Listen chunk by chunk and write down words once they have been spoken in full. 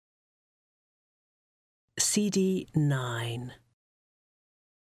CD 9.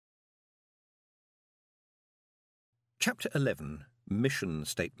 Chapter 11, Mission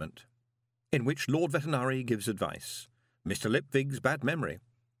Statement, in which Lord Vetinari gives advice, Mr. Lipwig's bad memory,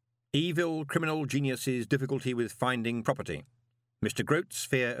 evil criminal genius's difficulty with finding property, Mr. Groat's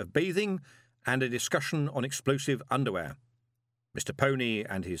fear of bathing, and a discussion on explosive underwear, Mr. Pony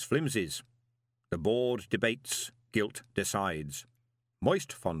and his flimsies, the board debates, guilt decides,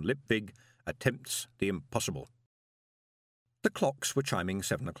 Moist von Lipwig attempts the impossible. The clocks were chiming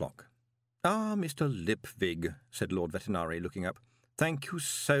 7 o'clock. "Ah, Mr. Lipwig," said Lord Vetinari, looking up. "Thank you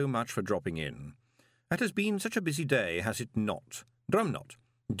so much for dropping in. It has been such a busy day, has it not? Drum not.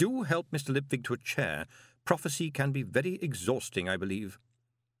 Do help Mr. Lipwig to a chair. Prophecy can be very exhausting, I believe."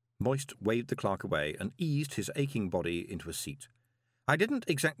 Moist waved the clerk away and eased his aching body into a seat. "I didn't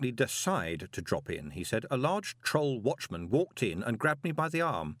exactly decide to drop in," he said. "A large troll watchman walked in and grabbed me by the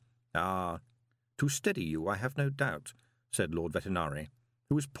arm." "Ah, to steady you, I have no doubt," said Lord Vetinari,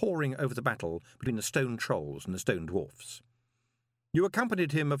 who was poring over the battle between the stone trolls and the stone dwarfs. "You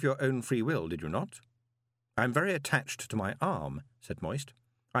accompanied him of your own free will, did you not?" "I am very attached to my arm," said Moist.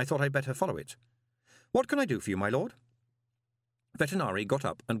 "I thought I'd better follow it. What can I do for you, my lord?" Vetinari got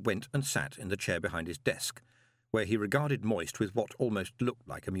up and went and sat in the chair behind his desk, where he regarded Moist with what almost looked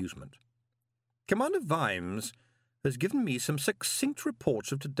like amusement. "Commander Vimes has given me some succinct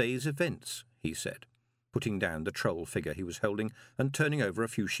reports of today's events," he said, putting down the troll figure he was holding and turning over a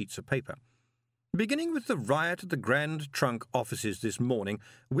few sheets of paper. "Beginning with the riot at the Grand Trunk offices this morning,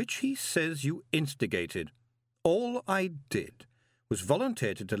 which he says you instigated. All I did was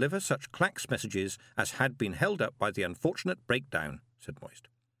volunteer to deliver such Clax messages as had been held up by the unfortunate breakdown," said Moist.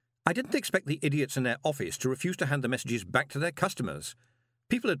 "I didn't expect the idiots in their office to refuse to hand the messages back to their customers.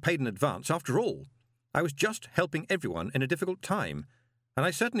 People had paid in advance, after all. I was just helping everyone in a difficult time, and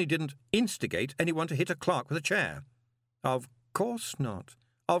I certainly didn't instigate anyone to hit a clerk with a chair." "Of course not.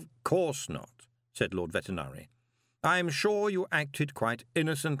 Of course not," said Lord Vetinari. "I am sure you acted quite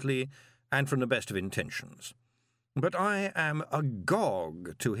innocently and from the best of intentions. But I am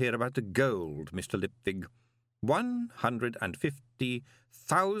agog to hear about the gold, Mr. Lipwig.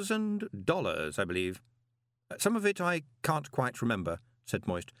 $150,000, I believe." "Some of it I can't quite remember," said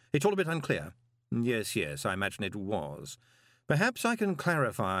Moist. "It's all a bit unclear." Yes, I imagine it was. Perhaps I can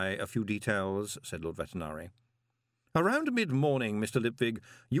clarify a few details," said Lord Vetinari. "Around mid-morning, Mr. Lipwig,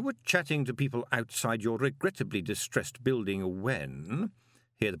 you were chatting to people outside your regrettably distressed building when—"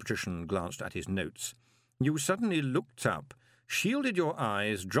 here the patrician glanced at his notes— "you suddenly looked up, shielded your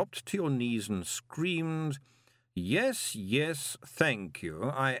eyes, dropped to your knees and screamed, 'Yes, thank you,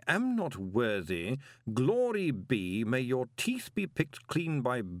 I am not worthy. Glory be, may your teeth be picked clean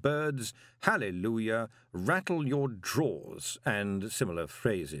by birds. Hallelujah, rattle your drawers,' and similar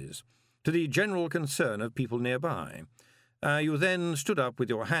phrases, to the general concern of people nearby. You then stood up with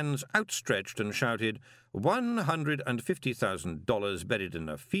your hands outstretched and shouted, '$150,000 buried in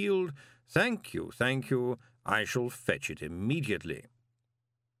a field. Thank you, I shall fetch it immediately.'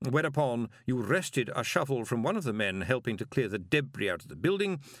 Whereupon you wrested a shovel from one of the men helping to clear the debris out of the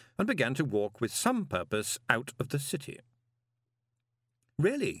building and began to walk with some purpose out of the city."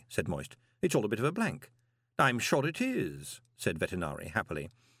 "Really," said Moist, "it's all a bit of a blank." "I'm sure it is," said Vetinari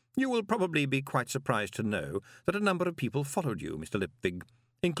happily. "You will probably be quite surprised to know that a number of people followed you, Mr. Lipwig,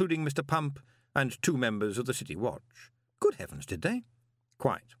 including Mr. Pump and 2 members of the City Watch." "Good heavens, did they?"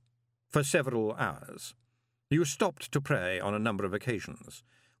 "Quite. For several hours. You stopped to pray on a number of occasions.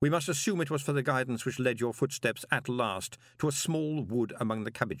 We must assume it was for the guidance which led your footsteps at last to a small wood among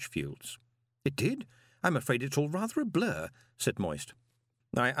the cabbage fields." "It did? I'm afraid it's all rather a blur," said Moist.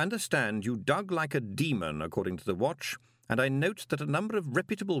 "I understand you dug like a demon, according to the watch, and I note that a number of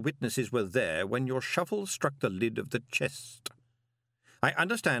reputable witnesses were there when your shovel struck the lid of the chest. I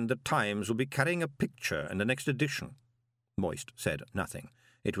understand the Times will be carrying a picture in the next edition." Moist said nothing.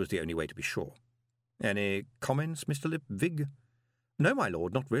 It was the only way to be sure. "Any comments, Mr. Lipwig?" "No, my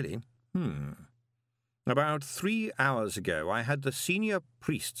lord, not really." "About 3 hours ago I had the senior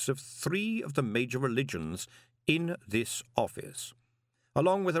priests of 3 of the major religions in this office,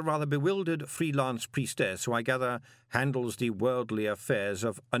 along with a rather bewildered freelance priestess who I gather handles the worldly affairs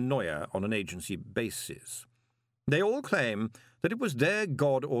of Anoia on an agency basis. They all claim that it was their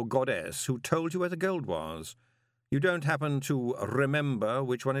god or goddess who told you where the gold was. You don't happen to remember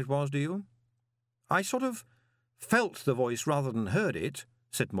which one it was, do you?" "I sort of felt the voice rather than heard it,"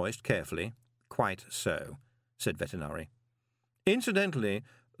 said Moist carefully. "Quite so," said Vetinari. "Incidentally,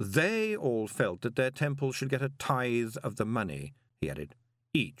 they all felt that their temple should get a tithe of the money," he added.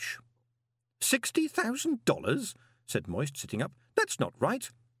 "Each." $60,000? said Moist, sitting up. "That's not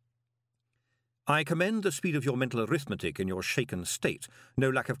right." I commend the speed of your mental arithmetic in your shaken state. No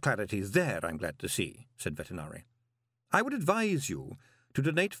lack of clarity there, I'm glad to see, said Vetinari. I would advise you to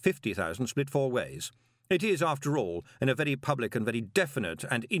donate 50,000 split 4 ways. It is, after all, in a very public and very definite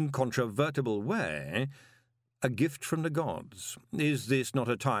and incontrovertible way, a gift from the gods. Is this not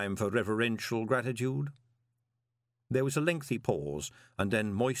a time for reverential gratitude? There was a lengthy pause, and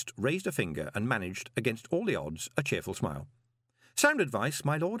then Moist raised a finger and managed, against all the odds, a cheerful smile. Sound advice,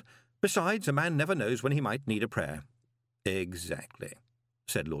 my lord. Besides, a man never knows when he might need a prayer. Exactly,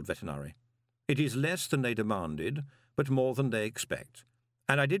 said Lord Vetinari. It is less than they demanded, but more than they expect.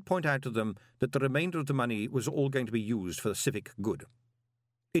 And I did point out to them that the remainder of the money was all going to be used for the civic good.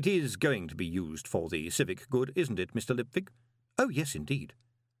 It is going to be used for the civic good, isn't it, Mr. Lipwig? Oh, yes, indeed.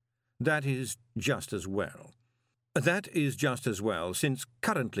 That is just as well. That is just as well, since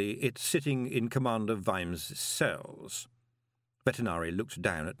currently it's sitting in Commander Vimes' cells. Vetinari looked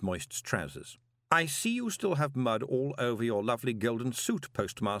down at Moist's trousers. I see you still have mud all over your lovely golden suit,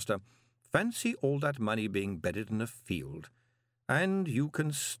 Postmaster. Fancy all that money being bedded in a field. And you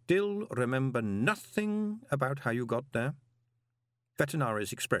can still remember nothing about how you got there?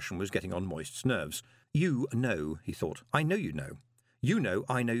 Vetinari's expression was getting on Moist's nerves. You know, he thought. I know you know. You know,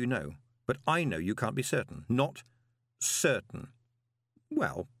 I know you know. But I know you can't be certain. Not certain.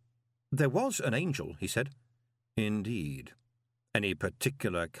 Well, there was an angel, he said. Indeed. Any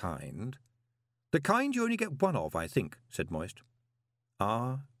particular kind? The kind you only get one of, I think, said Moist.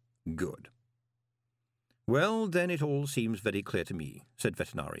 Ah, good. Well, then it all seems very clear to me, said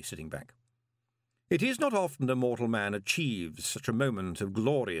Vetinari, sitting back. It is not often a mortal man achieves such a moment of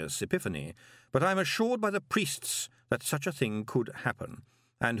glorious epiphany, but I am assured by the priests that such a thing could happen,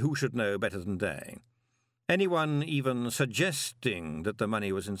 and who should know better than they? Anyone even suggesting that the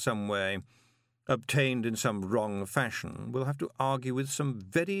money was in some way obtained in some wrong fashion will have to argue with some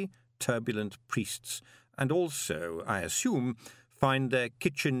very turbulent priests, and also, I assume, find their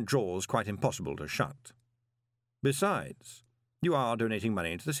kitchen drawers quite impossible to shut. Besides, you are donating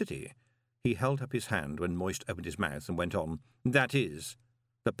money to the city. He held up his hand when Moist opened his mouth and went on. That is,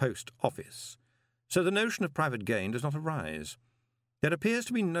 the post office. So the notion of private gain does not arise. There appears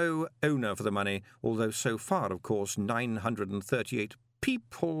to be no owner for the money, although so far, of course, 938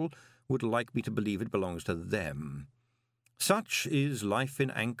 people would like me to believe it belongs to them. Such is life in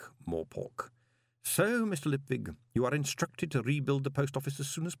Ankh-Morpork. So, Mr. Lipwig, you are instructed to rebuild the post office as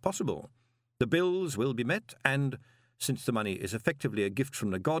soon as possible. The bills will be met, and, since the money is effectively a gift from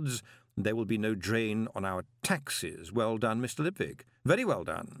the gods, there will be no drain on our taxes. Well done, Mr. Lipwig. Very well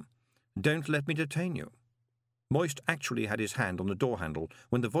done. Don't let me detain you. Moist actually had his hand on the door handle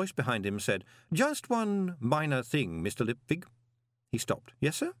when the voice behind him said, Just one minor thing, Mr. Lipwig. He stopped.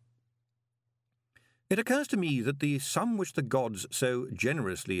 Yes, sir? It occurs to me that the sum which the gods so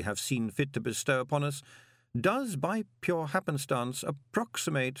generously have seen fit to bestow upon us does, by pure happenstance,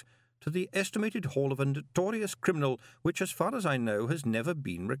 approximate to the estimated haul of a notorious criminal which, as far as I know, has never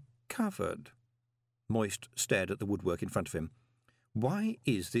been recovered. Moist stared at the woodwork in front of him. Why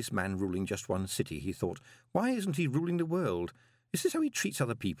is this man ruling just one city, he thought. Why isn't he ruling the world? Is this how he treats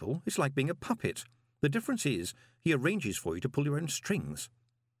other people? It's like being a puppet. The difference is, he arranges for you to pull your own strings.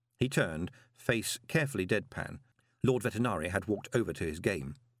 He turned, face carefully deadpan. Lord Vetinari had walked over to his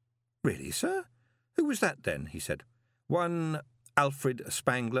game. Really, sir? Who was that, then? He said. One Alfred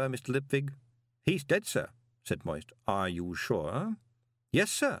Spangler, Mr. Lipwig. He's dead, sir, said Moist. Are you sure? Yes,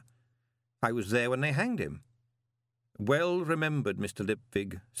 sir. I was there when they hanged him. Well remembered, Mr.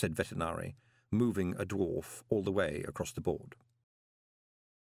 Lipwig, said Vetinari, moving a dwarf all the way across the board.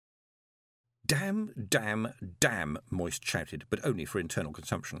 Damn, damn, damn, Moist shouted, but only for internal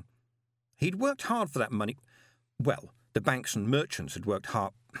consumption. He'd worked hard for that money. Well, the banks and merchants had worked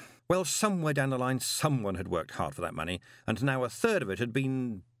hard. Well, somewhere down the line, someone had worked hard for that money, and now a third of it had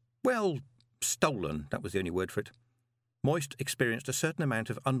been, well, stolen. That was the only word for it. Moist experienced a certain amount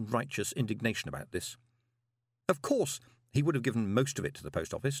of unrighteous indignation about this. Of course, he would have given most of it to the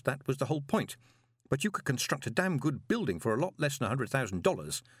post office. That was the whole point. But you could construct a damn good building for a lot less than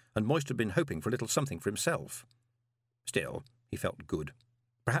 $100,000, and Moist had been hoping for a little something for himself. Still, he felt good.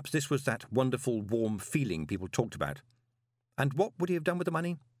 Perhaps this was that wonderful, warm feeling people talked about. And what would he have done with the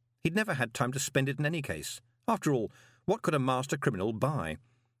money? He'd never had time to spend it in any case. After all, what could a master criminal buy?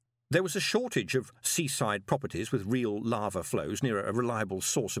 There was a shortage of seaside properties with real lava flows near a reliable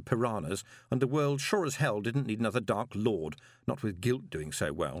source of piranhas, and the world sure as hell didn't need another Dark Lord, not with Guilt doing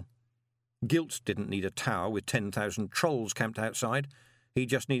so well. Guilt didn't need a tower with 10,000 trolls camped outside. He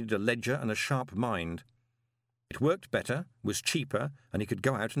just needed a ledger and a sharp mind. It worked better, was cheaper, and he could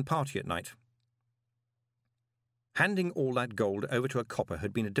go out and party at night. Handing all that gold over to a copper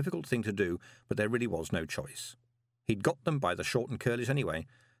had been a difficult thing to do, but there really was no choice. He'd got them by the short and curlies anyway.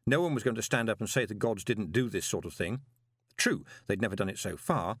 No one was going to stand up and say the gods didn't do this sort of thing. True, they'd never done it so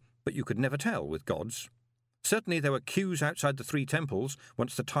far, but you could never tell with gods. Certainly there were queues outside the 3 temples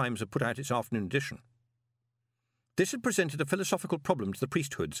once the Times had put out its afternoon edition. This had presented a philosophical problem to the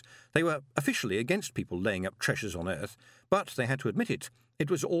priesthoods. They were officially against people laying up treasures on earth, but they had to admit it. It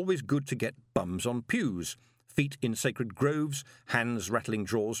was always good to get bums on pews, feet in sacred groves, hands rattling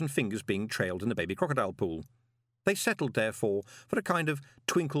drawers and fingers being trailed in the baby crocodile pool. They settled, therefore, for a kind of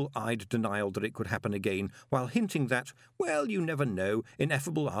twinkle-eyed denial that it could happen again, while hinting that, well, you never know,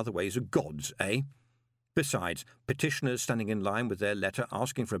 ineffable are the ways of gods, eh? Besides, petitioners standing in line with their letter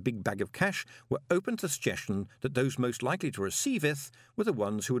asking for a big bag of cash were open to the suggestion that those most likely to receiveth were the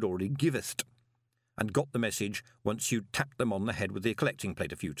ones who had already giveth, and got the message once you'd tapped them on the head with the collecting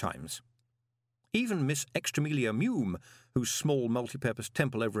plate a few times. Even Miss Extramelia Mume, whose small multi-purpose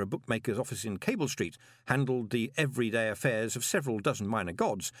temple over a bookmaker's office in Cable Street handled the everyday affairs of several dozen minor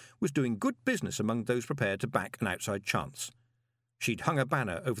gods, was doing good business among those prepared to back an outside chance. She'd hung a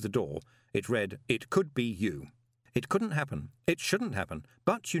banner over the door. It read, "It could be you." It couldn't happen. It shouldn't happen.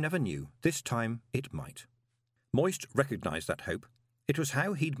 But you never knew. This time it might. Moist recognised that hope. It was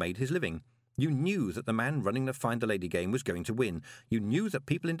how he'd made his living. You knew that the man running the Find the Lady game was going to win. You knew that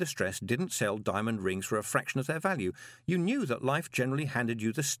people in distress didn't sell diamond rings for a fraction of their value. You knew that life generally handed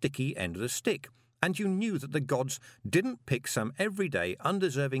you the sticky end of the stick. And you knew that the gods didn't pick some everyday,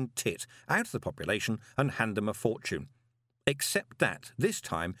 undeserving tit out of the population and hand them a fortune. Except that, this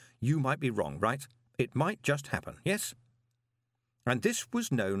time, you might be wrong, right? It might just happen, yes? And this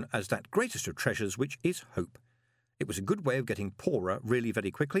was known as that greatest of treasures, which is hope. It was a good way of getting poorer really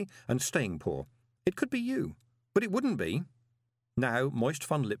very quickly and staying poor. It could be you, but it wouldn't be. Now, Moist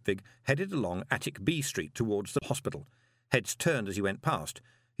von Lipwig headed along Attic B Street towards the hospital. Heads turned as he went past.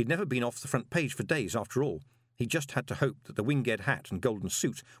 He'd never been off the front page for days, after all. He just had to hope that the winged hat and golden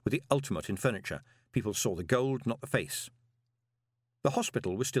suit were the ultimate in furniture. People saw the gold, not the face. The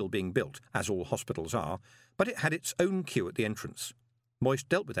hospital was still being built, as all hospitals are, but it had its own queue at the entrance. Moist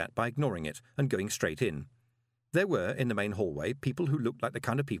dealt with that by ignoring it and going straight in. There were, in the main hallway, people who looked like the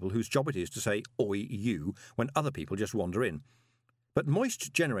kind of people whose job it is to say, "Oi, you," when other people just wander in. But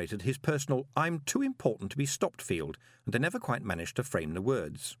Moist generated his personal "I'm too important to be stopped" field, and they never quite managed to frame the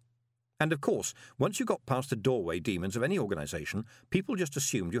words. And of course, once you got past the doorway demons of any organisation, people just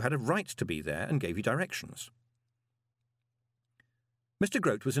assumed you had a right to be there and gave you directions. Mr.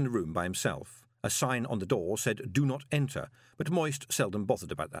 Grote was in a room by himself. A sign on the door said, "Do not enter," but Moist seldom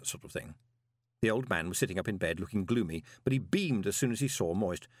bothered about that sort of thing. The old man was sitting up in bed looking gloomy, but he beamed as soon as he saw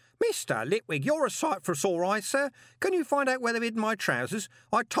Moist. "Mr. Lipwig, you're a sight for sore eyes, sir. Can you find out where they've hidden my trousers?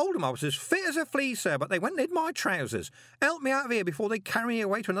 I told them I was as fit as a flea, sir, but they went and hid my trousers. Help me out of here before they carry me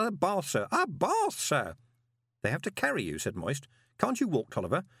away to another bath, sir. A bath, sir." "They have to carry you," said Moist. "Can't you walk,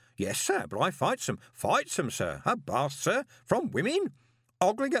 Tolliver?" "Yes, sir, but I fights 'em, sir. A bath, sir, from women?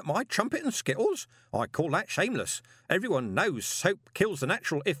 Ogling at my trumpet and skittles? I call that shameless. Everyone knows soap kills the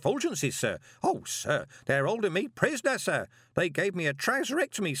natural effulgencies, sir. Oh, sir, they're holding me prisoner, sir. They gave me a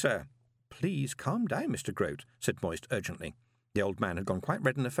trouserectomy, sir." "Please calm down, Mr. Grote," said Moist urgently. The old man had gone quite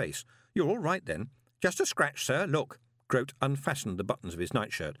red in the face. "You're all right, then?" "Just a scratch, sir. Look." Grote unfastened the buttons of his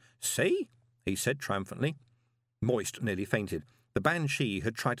nightshirt. "See?" he said triumphantly. Moist nearly fainted. The banshee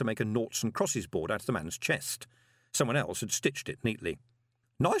had tried to make a noughts and crosses board out of the man's chest. Someone else had stitched it neatly.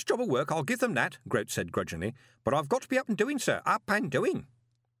 "Nice job of work, I'll give them that," Grote said grudgingly. "But I've got to be up and doing, sir. Up and doing."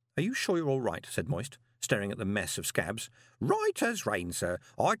 "Are you sure you're all right?" said Moist, staring at the mess of scabs. "Right as rain, sir.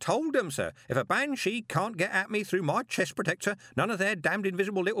 I told them, sir, if a banshee can't get at me through my chest protector, none of their damned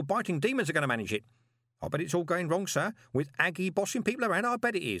invisible little biting demons are going to manage it. I bet it's all going wrong, sir. With Aggie bossing people around, I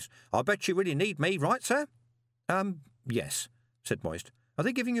bet it is. I bet you really need me, right, sir?" Yes," said Moist. "Are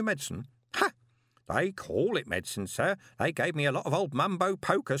they giving you medicine?" "Ha! They call it medicine, sir. They gave me a lot of old mumbo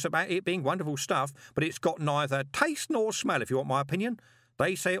pocus about it being wonderful stuff, but it's got neither taste nor smell, if you want my opinion.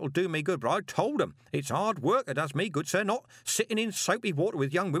 They say it'll do me good, but I told them it's hard work that does me good, sir, not sitting in soapy water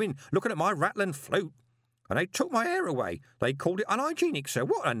with young women looking at my rattling flute. And they took my hair away. They called it unhygienic, sir.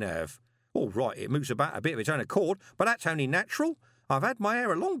 What a nerve. All right, it moves about a bit of its own accord, but that's only natural. I've had my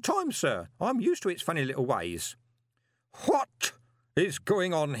hair a long time, sir. I'm used to its funny little ways." "What is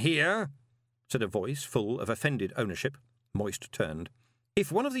going on here?" said a voice full of offended ownership. Moist turned.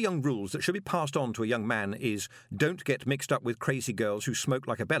 If one of the young rules that should be passed on to a young man is don't get mixed up with crazy girls who smoke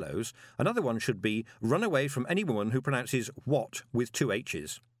like a bellows, another one should be run away from any woman who pronounces what with two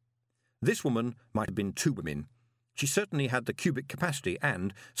H's. This woman might have been two women. She certainly had the cubic capacity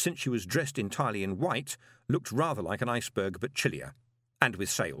and, since she was dressed entirely in white, looked rather like an iceberg but chillier, and with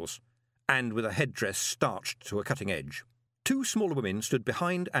sails, and with a headdress starched to a cutting edge. Two smaller women stood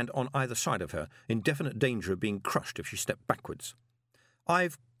behind and on either side of her, in definite danger of being crushed if she stepped backwards.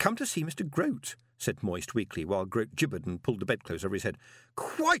 "I've come to see Mr. Grote," said Moist weakly, while Grote gibbered and pulled the bedclothes over his head.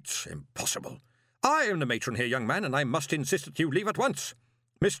 "Quite impossible. I am the matron here, young man, and I must insist that you leave at once.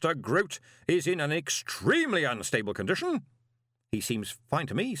 Mr. Grote is in an extremely unstable condition." "He seems fine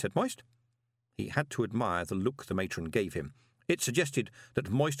to me," said Moist. He had to admire the look the matron gave him. It suggested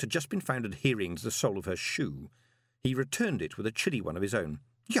that Moist had just been found adhering to the sole of her shoe. He returned it with a chilly one of his own.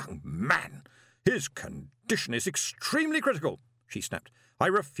 "Young man, his condition is extremely critical," she snapped. "I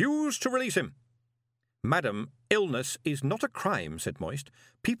refuse to release him." "Madam, illness is not a crime," said Moist.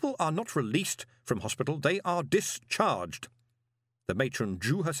 "People are not released from hospital, they are discharged." The matron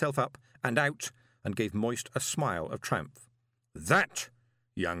drew herself up and out and gave Moist a smile of triumph. "That,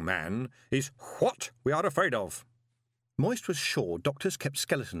 young man, is what we are afraid of." Moist was sure doctors kept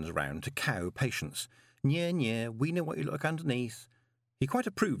skeletons around to cow patients. "Yeah, we know what you look like underneath." He quite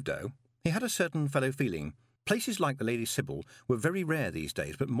approved, though. He had a certain fellow feeling. Places like the Lady Sybil were very rare these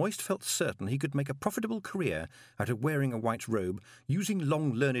days, but Moist felt certain he could make a profitable career out of wearing a white robe, using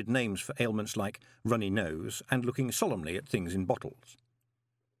long learned names for ailments like runny nose, and looking solemnly at things in bottles.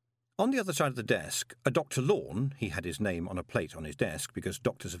 On the other side of the desk, a Dr. Lorne, he had his name on a plate on his desk because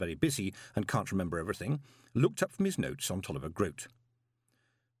doctors are very busy and can't remember everything, looked up from his notes on Tolliver Grote.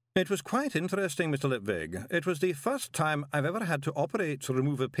 "It was quite interesting, Mr. Lipwig. It was the first time I've ever had to operate to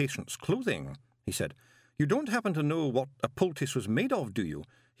remove a patient's clothing," he said. "You don't happen to know what a poultice was made of, do you?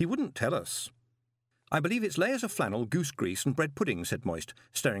 He wouldn't tell us." "I believe it's layers of flannel, goose grease, and bread pudding," said Moist,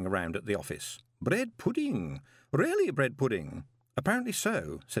 staring around at the office. "Bread pudding? Really bread pudding?" "Apparently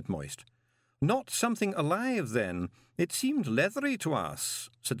so," said Moist. "Not something alive, then. It seemed leathery to us,"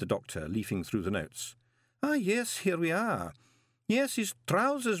 said the doctor, leafing through the notes. "Ah, yes, here we are. Yes, his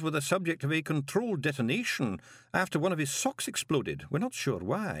trousers were the subject of a controlled detonation after one of his socks exploded. We're not sure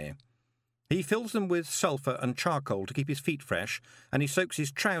why. He fills them with sulphur and charcoal to keep his feet fresh, and he soaks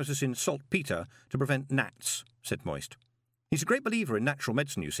his trousers in saltpetre to prevent gnats," said Moist. "He's a great believer in natural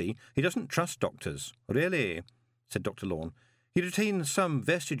medicine, you see. He doesn't trust doctors." "Really?" said Dr. Lorne. "He retains some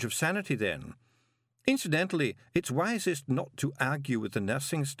vestige of sanity, then. Incidentally, it's wisest not to argue with the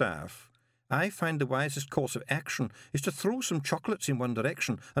nursing staff. I find the wisest course of action is to throw some chocolates in one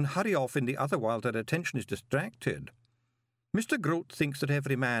direction and hurry off in the other while their attention is distracted. Mr. Grote thinks that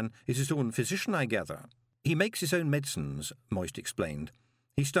every man is his own physician, I gather." "He makes his own medicines," Moist explained.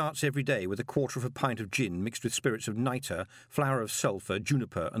 "He starts every day with a quarter of a pint of gin mixed with spirits of nitre, flour of sulphur,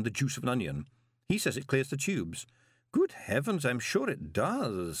 juniper, and the juice of an onion. He says it clears the tubes." "Good heavens, I'm sure it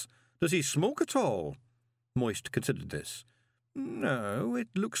does. Does he smoke at all?" Moist considered this. "No, it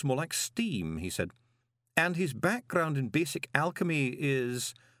looks more like steam," he said. "And his background in basic alchemy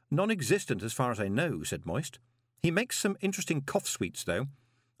is non-existent as far as I know," said Moist. "He makes some interesting cough sweets, though.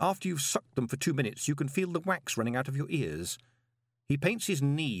 After you've sucked them for 2 minutes, you can feel the wax running out of your ears. He paints his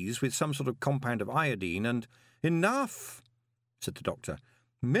knees with some sort of compound of iodine, and—" "Enough," said the doctor.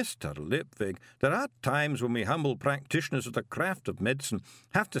 "Mr. Lipwig, there are times when we humble practitioners of the craft of medicine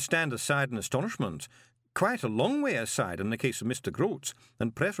have to stand aside in astonishment, quite a long way aside in the case of Mr. Grote,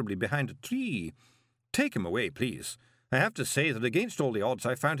 and preferably behind a tree. Take him away, please. I have to say that against all the odds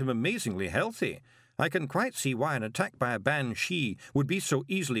I found him amazingly healthy. I can quite see why an attack by a banshee would be so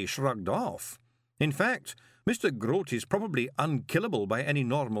easily shrugged off. In fact, Mr. Grote is probably unkillable by any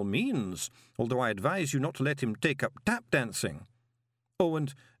normal means, although I advise you not to let him take up tap dancing. Oh,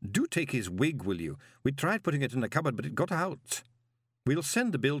 and do take his wig, will you? We tried putting it in the cupboard, but it got out. We'll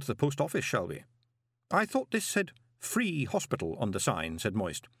send the bill to the post office, shall we?" "I thought this said free hospital on the sign," said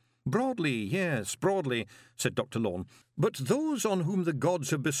Moist. "Broadly, yes, broadly," said Dr. Lorne. "But those on whom the gods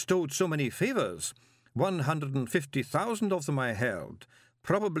have bestowed so many favours, 150,000 of them I held,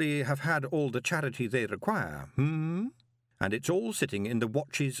 probably have had all the charity they require, And it's all sitting in the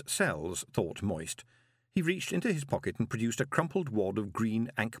watch's cells," thought Moist. He reached into his pocket and produced a crumpled wad of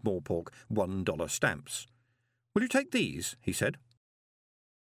green Ankh-Morpork $1 stamps. "Will you take these?" he said.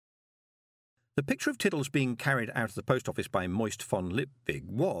 The picture of Tiddles being carried out of the post office by Moist von Lipwig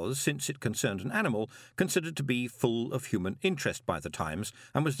was, since it concerned an animal, considered to be full of human interest by the Times,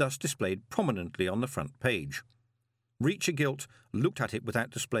 and was thus displayed prominently on the front page. Reacher-Gilt looked at it without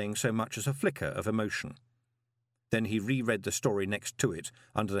displaying so much as a flicker of emotion. Then he reread the story next to it,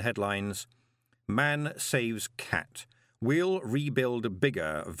 under the headlines, "Man Saves Cat. Will Rebuild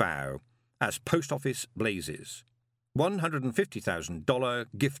Bigger Vow. As Post Office Blazes. $150,000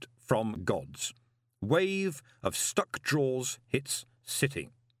 gift from gods. Wave of stuck drawers hits city.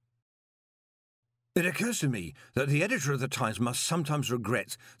 It occurs to me that the editor of the Times must sometimes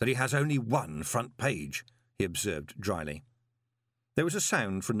regret that he has only one front page, he observed dryly. There was a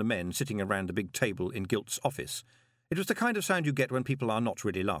sound from the men sitting around the big table in Gilt's office. It was the kind of sound you get when people are not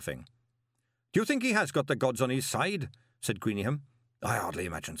really laughing. "Do you think he has got the gods on his side?" said Greeningham. "I hardly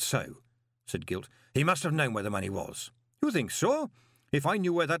imagine so," said Gilt. "He must have known where the money was." "You think so? If I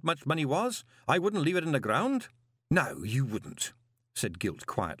knew where that much money was, I wouldn't leave it in the ground." "No, you wouldn't," said Gilt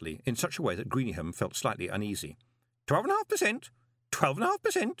quietly, in such a way that Greeningham felt slightly uneasy. 12.5%?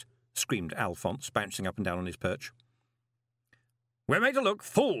 12.5%? screamed Alphonse, bouncing up and down on his perch. "We're made to look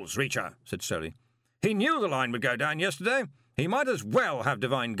fools, Reacher," said Stoley. "He knew the line would go down yesterday. He might as well have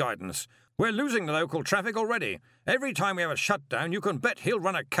divine guidance. We're losing the local traffic already. Every time we have a shutdown, you can bet he'll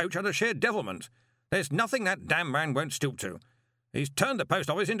run a coach out of sheer devilment. There's nothing that damn man won't stoop to. He's turned the post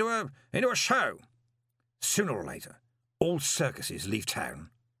office into a show." "Sooner or later, all circuses leave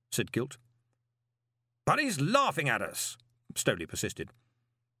town," said Gilt. "But he's laughing at us," Stoley persisted.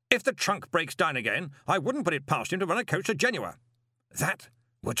 "If the trunk breaks down again, I wouldn't put it past him to run a coach to Genoa." "That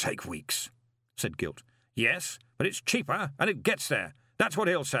would take weeks," said Gilt. "Yes, but it's cheaper and it gets there. That's what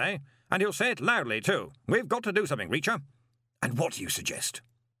he'll say. And he'll say it loudly, too. We've got to do something, Reacher." "And what do you suggest?"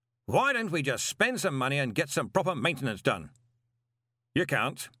 "Why don't we just spend some money and get some proper maintenance done?" "You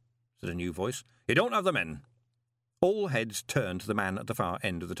can't," said a new voice. "You don't have the men." All heads turned to the man at the far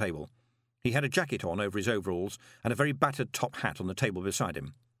end of the table. He had a jacket on over his overalls and a very battered top hat on the table beside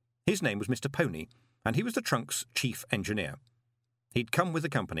him. His name was Mr. Pony, and he was the trunk's chief engineer. He'd come with the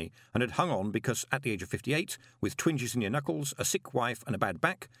company and had hung on because, at the age of 58, with twinges in your knuckles, a sick wife and a bad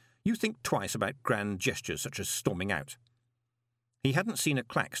back, you think twice about grand gestures such as storming out. He hadn't seen a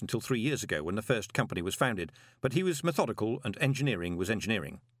clacks until 3 years ago when the first company was founded, but he was methodical and engineering was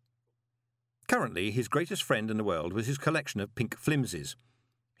engineering. Currently, his greatest friend in the world was his collection of pink flimsies.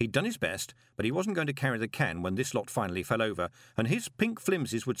 He'd done his best, but he wasn't going to carry the can when this lot finally fell over, and his pink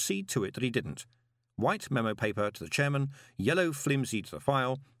flimsies would see to it that he didn't. White memo paper to the chairman, yellow flimsy to the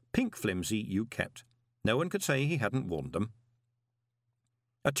file, pink flimsy you kept. No one could say he hadn't warned them.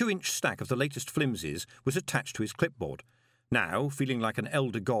 A 2-inch stack of the latest flimsies was attached to his clipboard. Now, feeling like an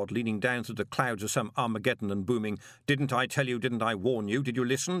elder god leaning down through the clouds of some Armageddon and booming, "Didn't I tell you, didn't I warn you, did you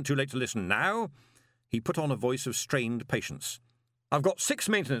listen, too late to listen now?" he put on a voice of strained patience. "I've got 6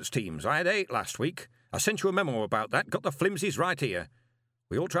 maintenance teams. I had 8 last week. I sent you a memo about that, got the flimsies right here.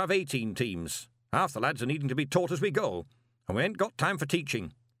 We ought to have 18 teams. Half the lads are needing to be taught as we go, and we ain't got time for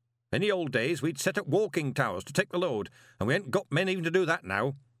teaching. In the old days, we'd set up walking towers to take the load, and we ain't got men even to do that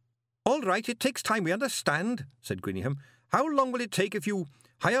now." "All right, it takes time, we understand," said Greeningham. "How long will it take if you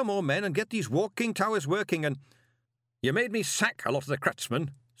hire more men and get these walking towers working and—" "You made me sack a lot of the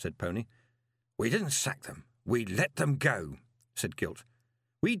craftsmen," said Pony. "We didn't sack them. We let them go," said Gilt.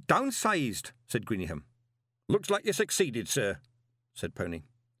 "We downsized," said Greeningham. "Looks like you succeeded, sir," said Pony.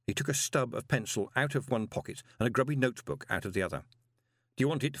 He took a stub of pencil out of one pocket and a grubby notebook out of the other. "Do you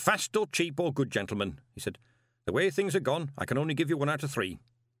want it fast or cheap or good, gentlemen?" he said. "The way things are gone, I can only give you 1 out of 3.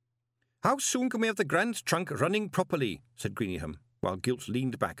 "How soon can we have the grand trunk running properly?" said Greeningham, while Gilt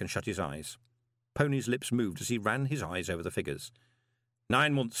leaned back and shut his eyes. Pony's lips moved as he ran his eyes over the figures.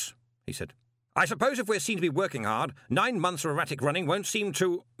 9 months, he said. "I suppose if we're seen to be working hard, 9 months of erratic running won't seem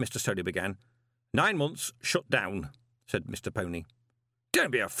to—" Mr. Stoley began. 9 months shut down, said Mr. Pony.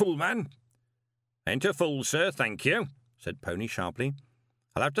 "Don't be a fool, man." "Ain't a fool, sir, thank you," said Pony sharply.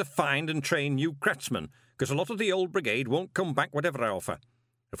 "I'll have to find and train new craftsmen, because a lot of the old brigade won't come back whatever I offer.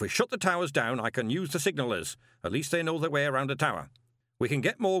 If we shut the towers down, I can use the signallers. At least they know their way around a tower. We can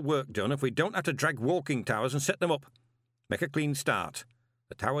get more work done if we don't have to drag walking towers and set them up. Make a clean start.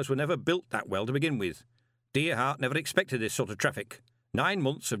 The towers were never built that well to begin with. Dear heart never expected this sort of traffic. 9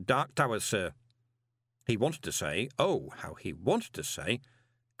 months of dark towers, sir." He wanted to say, oh, how he wanted to say,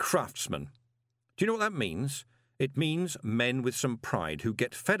 craftsmen. Do you know what that means? It means men with some pride who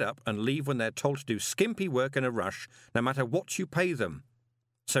get fed up and leave when they're told to do skimpy work in a rush, no matter what you pay them.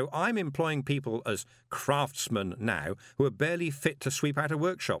 So I'm employing people as craftsmen now who are barely fit to sweep out a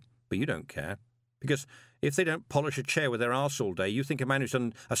workshop, but you don't care. Because if they don't polish a chair with their arse all day, you think a man who's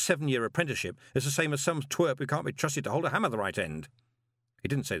done a 7-year apprenticeship is the same as some twerp who can't be trusted to hold a hammer the right end. He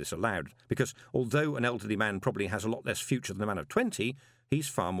didn't say this aloud, because although an elderly man probably has a lot less future than a man of 20, he's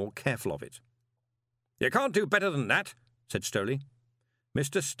far more careful of it. "You can't do better than that," said Stoley.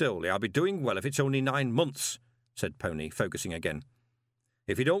 "Mr. Stoley, I'll be doing well if it's only 9 months," said Pony, focusing again.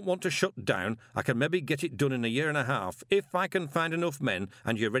 "If you don't want to shut down, I can maybe get it done in 1.5 years, if I can find enough men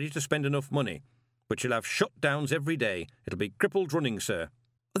and you're ready to spend enough money. But you'll have shutdowns every day. It'll be crippled running, sir."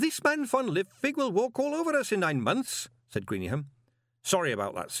 This man von Lipwig will walk all over us in 9 months, said Greeningham. Sorry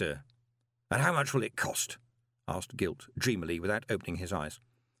about that, sir. And how much will it cost? Asked Gilt dreamily without opening his eyes.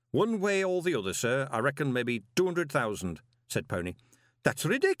 One way or the other, sir. I reckon maybe 200,000, said Pony. That's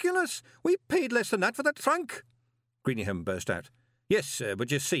ridiculous. We paid less than that for that trunk. Greeningham burst out. Yes, sir,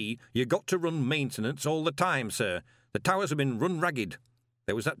 but you see, you got to run maintenance all the time, sir. The towers have been run ragged.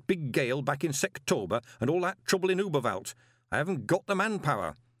 There was that big gale back in Sectober and all that trouble in Uberwald. I haven't got the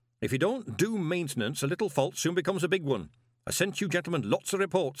manpower. If you don't do maintenance, a little fault soon becomes a big one. I sent you gentlemen lots of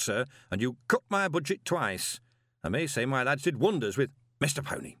reports, sir, and you cut my budget twice. I may say my lads did wonders with— Mr.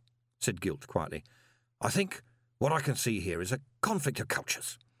 Pony, said Gilt quietly, I think what I can see here is a conflict of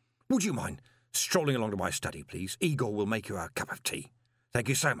cultures. Would you mind strolling along to my study, please? Igor will make you a cup of tea. Thank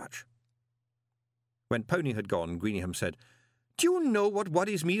you so much. When Pony had gone, Greeningham said, Do you know what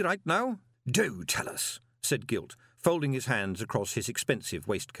worries me right now? Do tell us, said Gilt, folding his hands across his expensive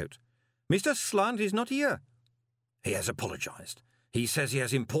waistcoat. Mr. Slant is not here. He has apologised. He says he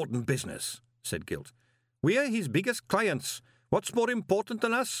has important business, said Gilt. We're his biggest clients. What's more important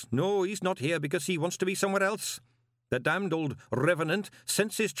than us? No, he's not here because he wants to be somewhere else. The damned old revenant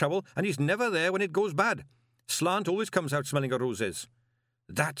senses trouble and he's never there when it goes bad. Slant always comes out smelling of roses.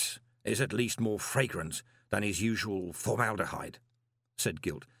 That is at least more fragrant than his usual formaldehyde, said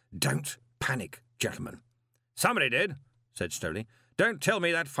Gilt. Don't panic, gentlemen. Somebody did, said Stoley. Don't tell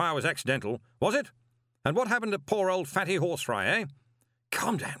me that fire was accidental, was it? And what happened to poor old fatty horsefly, eh?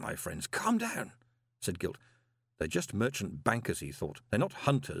 Calm down, my friends, calm down, said Gilt. They're just merchant bankers, he thought. They're not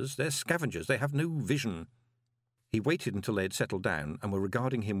hunters, they're scavengers, they have no vision. He waited until they had settled down and were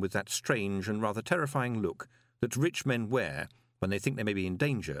regarding him with that strange and rather terrifying look that rich men wear when they think they may be in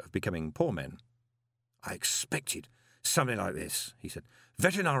danger of becoming poor men. I expected something like this, he said.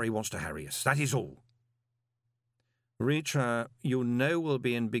 Veterinary wants to harry us, that is all. Reacher, you know we'll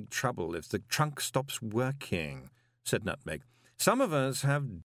be in big trouble if the trunk stops working, said Nutmeg. Some of us have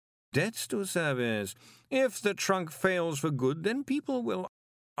debts to service. If the trunk fails for good, then people will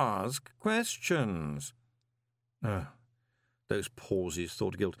ask questions. Those pauses,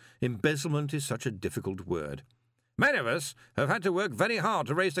 thought Gilt. Embezzlement is such a difficult word. Many of us have had to work very hard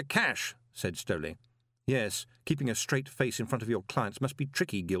to raise the cash, said Stoley. Yes, keeping a straight face in front of your clients must be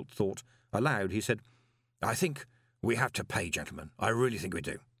tricky, Gilt thought. Aloud, he said, I think we have to pay, gentlemen. I really think we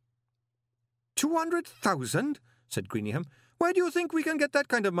do. 200,000? said Greeningham. Where do you think we can get that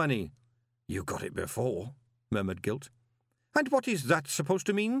kind of money? You got it before, murmured Gilt. And what is that supposed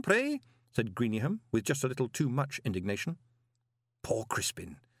to mean, pray? said Greeningham, with just a little too much indignation. Poor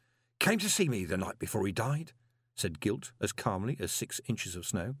Crispin came to see me the night before he died, said Gilt, as calmly as 6 inches of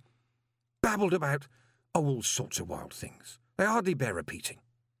snow. Babbled about all sorts of wild things. They hardly bear repeating.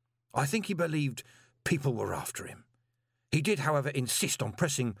 I think he believed people were after him. He did, however, insist on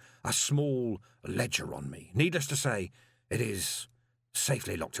pressing a small ledger on me. Needless to say, it is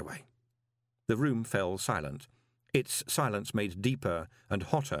safely locked away. The room fell silent, its silence made deeper and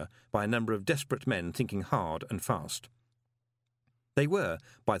hotter by a number of desperate men thinking hard and fast. They were,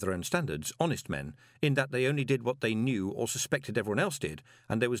 by their own standards, honest men, in that they only did what they knew or suspected everyone else did,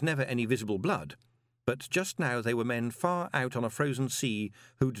 and there was never any visible blood. But just now they were men far out on a frozen sea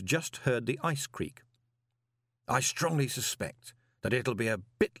who'd just heard the ice creak. I strongly suspect that it'll be a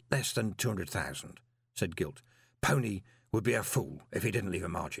bit less than 200,000, said Gilt. Pony would be a fool if he didn't leave a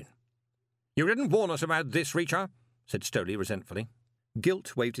margin. You didn't warn us about this, Reacher, said Stoley resentfully.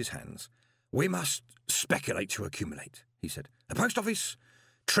 Gilt waved his hands. We must speculate to accumulate, he said. The post office,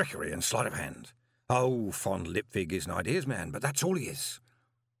 trickery and sleight of hand. Oh, von Lipwig is an ideas man, but that's all he is.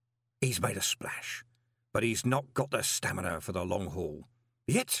 He's made a splash, but he's not got the stamina for the long haul.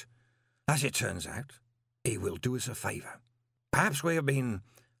 Yet, as it turns out, he will do us a favour. Perhaps we have been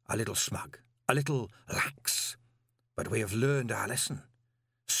a little smug, a little lax, but we have learned our lesson.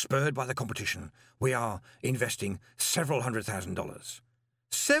 Spurred by the competition, we are investing several $100,000.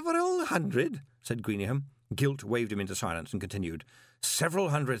 Several hundred, said Greeningham. Gilt waved him into silence and continued. Several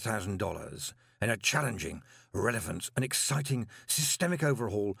 $100,000 in a challenging, relevant and exciting systemic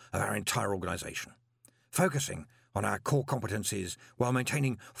overhaul of our entire organisation, focusing on our core competencies while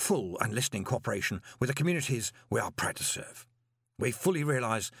maintaining full and listening cooperation with the communities we are proud to serve. We fully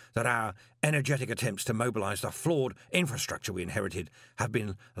realise that our energetic attempts to mobilise the flawed infrastructure we inherited have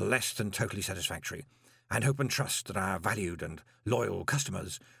been less than totally satisfactory, and hope and trust that our valued and loyal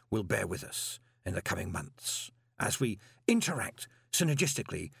customers will bear with us in the coming months as we interact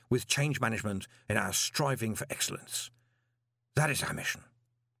synergistically with change management in our striving for excellence. That is our mission.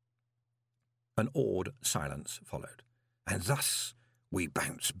 An awed silence followed. And thus we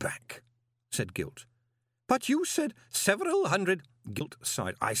bounce back, said Gilt. But you said several hundred. Gilt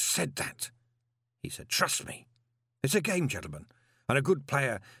sighed. I said that, he said. Trust me. It's a game, gentlemen, and a good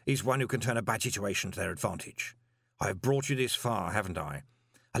player is one who can turn a bad situation to their advantage. I have brought you this far, haven't I?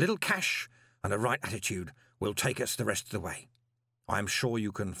 A little cash and a right attitude will take us the rest of the way. I am sure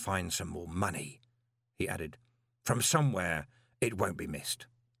you can find some more money, he added. From somewhere it won't be missed.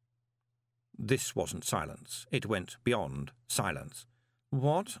 This wasn't silence. It went beyond silence.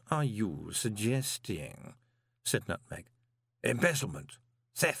 What are you suggesting? Said Nutmeg. Embezzlement,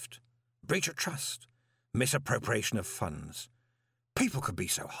 theft, breach of trust, misappropriation of funds. People could be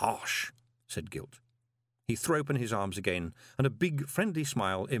so harsh, said Gilt. He threw open his arms again, and a big, friendly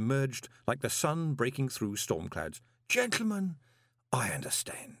smile emerged like the sun breaking through storm clouds. Gentlemen, I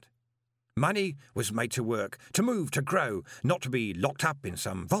understand. Money was made to work, to move, to grow, not to be locked up in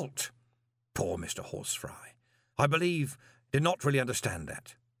some vault. Poor Mr. Horsefly, I believe, did not really understand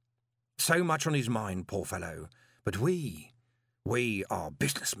that. So much on his mind, poor fellow. But we are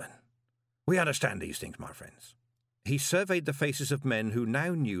businessmen. We understand these things, my friends. He surveyed the faces of men who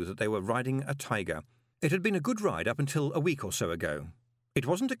now knew that they were riding a tiger. It had been a good ride up until a week or so ago. It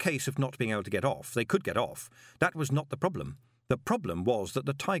wasn't a case of not being able to get off. They could get off. That was not the problem. The problem was that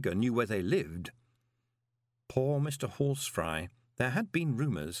the tiger knew where they lived. Poor Mr. Horsefly. There had been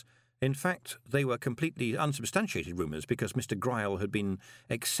rumours. In fact, they were completely unsubstantiated rumours because Mr. Gryle had been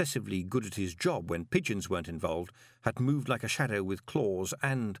excessively good at his job when pigeons weren't involved, had moved like a shadow with claws,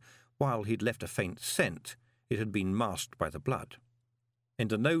 and, while he'd left a faint scent, it had been masked by the blood. In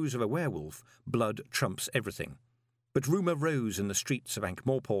the nose of a werewolf, blood trumps everything. But rumour rose in the streets of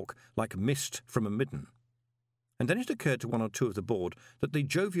Ankh-Morpork like mist from a midden. And then it occurred to one or two of the board that the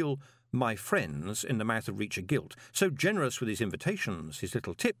jovial "my friends" in the mouth of Reacher Gilt, so generous with his invitations, his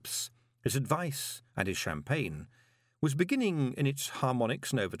little tips, his advice, and his champagne, was beginning in its harmonics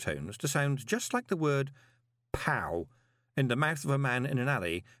and overtones to sound just like the word "pow" in the mouth of a man in an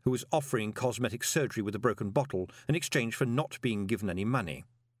alley who was offering cosmetic surgery with a broken bottle in exchange for not being given any money.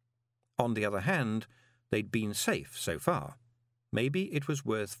 On the other hand, they'd been safe so far. Maybe it was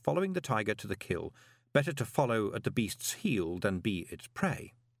worth following the tiger to the kill. Better to follow at the beast's heel than be its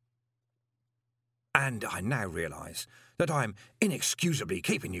prey. And I now realise that I am inexcusably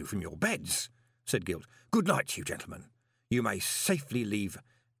keeping you from your beds, said Gilt. Good night to you, gentlemen. You may safely leave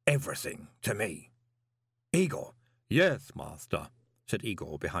everything to me. Igor. Yes, master, said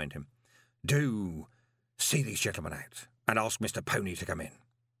Igor behind him. Do see these gentlemen out, and ask Mr. Pony to come in.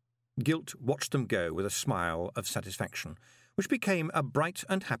 Gilt watched them go with a smile of satisfaction, which became a bright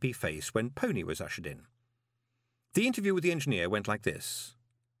and happy face when Pony was ushered in. The interview with the engineer went like this.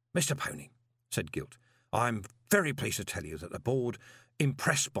 Mr. Pony, said Gilt, I'm very pleased to tell you that the board,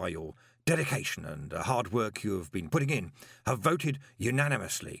 impressed by your dedication and the hard work you have been putting in, have voted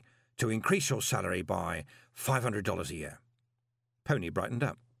unanimously to increase your salary by $500 a year. Pony brightened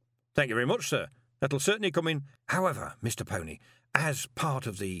up. Thank you very much, sir. That'll certainly come in. However, Mr. Pony, as part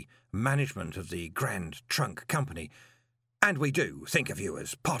of the management of the Grand Trunk Company, and we do think of you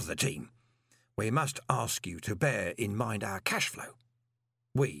as part of the team, we must ask you to bear in mind our cash flow.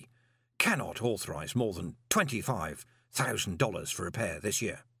 We cannot authorise more than $25,000 for repair this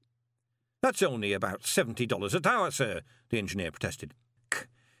year. That's only about $70 a tower, sir, the engineer protested.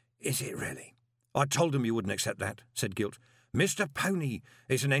 Is it really? I told him you wouldn't accept that, said Gilt. Mr. Pony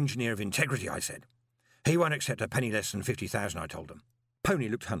is an engineer of integrity, I said. He won't accept a penny less than 50,000, I told him. Pony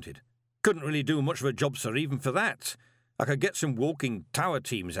looked hunted. Couldn't really do much of a job, sir, even for that. I could get some walking tower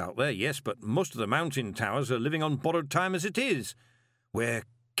teams out there, yes, but most of the mountain towers are living on borrowed time as it is. We're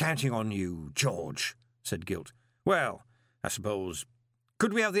counting on you, George, said Gilt. Well, I suppose...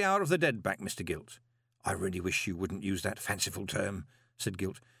 Could we have the hour of the dead back, Mr. Gilt? I really wish you wouldn't use that fanciful term, said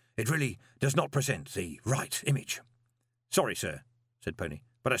Gilt. It really does not present the right image. Sorry, sir, said Pony,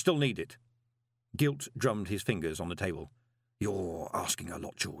 but I still need it. Gilt drummed his fingers on the table. You're asking a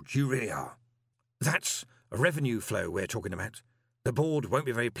lot, George. You really are. That's a revenue flow we're talking about. The board won't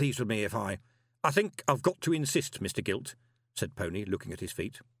be very pleased with me if I think I've got to insist, Mr. Gilt, said Pony, looking at his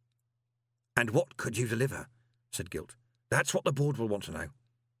feet. And what could you deliver? Said Gilt. That's what the board will want to know.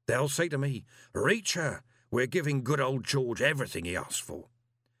 They'll say to me, Reacher, we're giving good old George everything he asked for.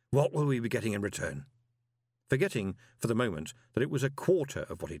 What will we be getting in return? Forgetting, for the moment, that it was a quarter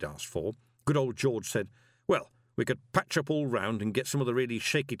of what he'd asked for, good old George said, Well, we could patch up all round and get some of the really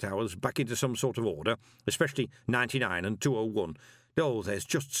shaky towers back into some sort of order, especially 99 and 201. Oh, there's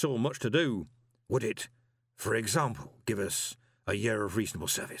just so much to do. Would it, for example, give us a year of reasonable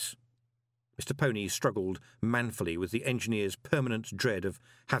service? Mr. Pony struggled manfully with the engineer's permanent dread of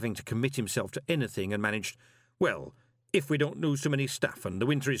having to commit himself to anything and managed, well, if we don't lose too many staff and the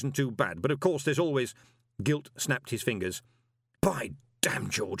winter isn't too bad, but of course there's always... Gilt snapped his fingers. By damn,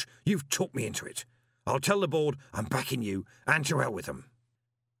 George, you've talked me into it. I'll tell the board I'm backing you, and to hell with them.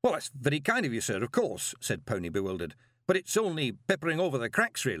 Well, that's very kind of you, sir, of course, said Pony, bewildered. But it's only peppering over the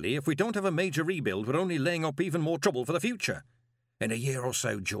cracks, really. If we don't have a major rebuild, we're only laying up even more trouble for the future. In a year or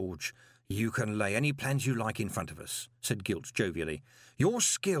so, George, you can lay any plans you like in front of us, said Gilt jovially. Your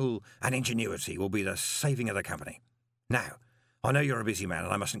skill and ingenuity will be the saving of the company. Now, I know you're a busy man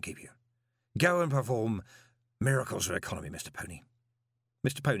and I mustn't keep you. Go and perform miracles of economy, Mr. Pony.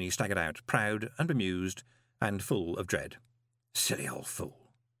 Mr. Pony staggered out, proud and bemused and full of dread. Silly old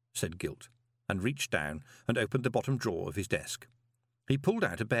fool, said Gilt, and reached down and opened the bottom drawer of his desk. He pulled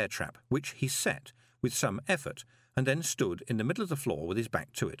out a bear trap, which he set with some effort, and then stood in the middle of the floor with his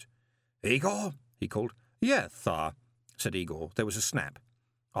back to it. Igor, he called. Yes, sir, said Igor. There was a snap.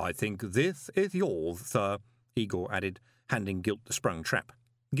 I think this is yours, sir, Igor added, handing Gilt the sprung trap.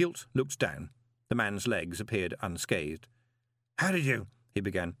 Gilt looked down. The man's legs appeared unscathed. How did you? He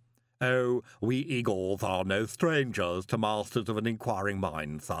began. Oh, we Igors are no strangers to masters of an inquiring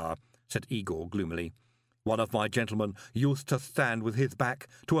mind, sir, said Igor gloomily. One of my gentlemen used to stand with his back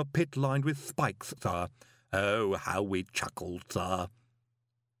to a pit lined with spikes, sir. Oh, how we chuckled, sir.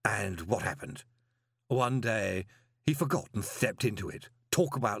 And what happened? One day he forgot and stepped into it.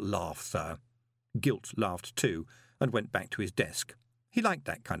 Talk about laugh, sir. Gilt laughed too, and went back to his desk. He liked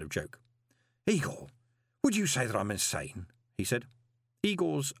that kind of joke. Igor, would you say that I'm insane? He said.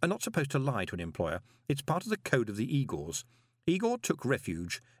 Igors are not supposed to lie to an employer. It's part of the code of the Igors. Igor took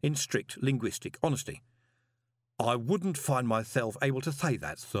refuge in strict linguistic honesty. I wouldn't find myself able to say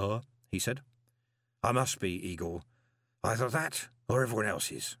that, sir, he said. I must be, Igor. Either that or everyone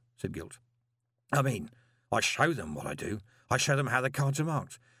else is, said Gilt. I mean, I show them what I do. I show them how the cards are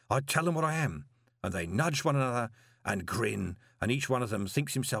marked. I tell them what I am, and they nudge one another and grin, and each one of them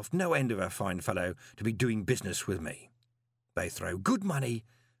thinks himself no end of a fine fellow to be doing business with me. They throw good money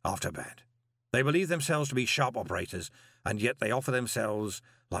after bad. They believe themselves to be sharp operators, and yet they offer themselves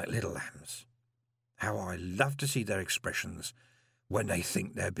like little lambs. How I love to see their expressions when they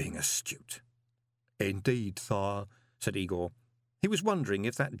think they're being astute. Indeed, sir, said Igor. He was wondering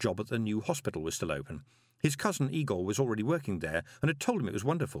if that job at the new hospital was still open. His cousin Igor was already working there and had told him it was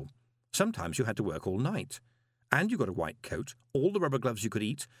wonderful. Sometimes you had to work all night. And you got a white coat, all the rubber gloves you could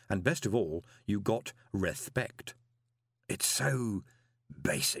eat, and best of all, you got respect. It's so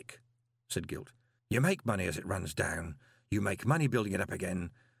basic, said Gilt. You make money as it runs down. You make money building it up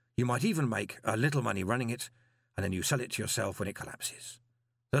again. You might even make a little money running it, and then you sell it to yourself when it collapses.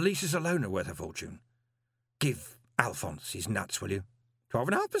 The leases alone are worth a fortune. Give Alphonse his nuts, will you?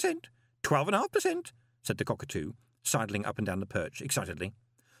 12.5%, 12.5%, said the cockatoo, sidling up and down the perch excitedly.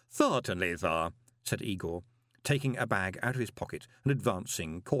 Certainly, sir, said Igor, taking a bag out of his pocket and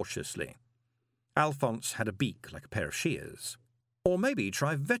advancing cautiously. Alphonse had a beak like a pair of shears. Or maybe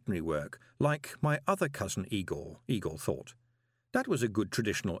try veterinary work, like my other cousin Igor thought. That was a good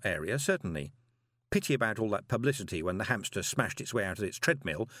traditional area, certainly. Pity about all that publicity when the hamster smashed its way out of its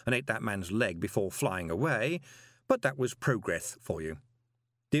treadmill and ate that man's leg before flying away, but that was progress for you.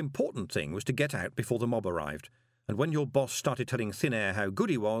 The important thing was to get out before the mob arrived, and when your boss started telling Thin Air how good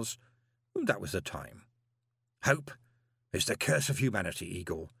he was, that was the time. Hope is the curse of humanity,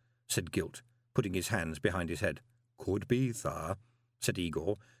 Igor, said Gilt, putting his hands behind his head. Could be, sir, said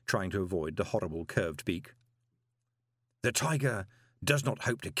Igor, trying to avoid the horrible curved beak. The tiger does not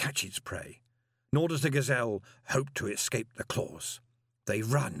hope to catch its prey, nor does the gazelle hope to escape the claws. They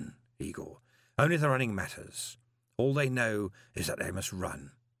run, Igor. Only the running matters. All they know is that they must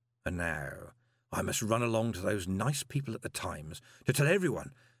run. And now I must run along to those nice people at the Times to tell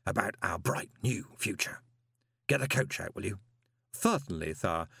everyone about our bright new future. Get the coach out, will you? Certainly,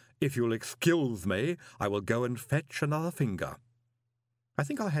 sir. If you'll excuse me, I will go and fetch another finger. I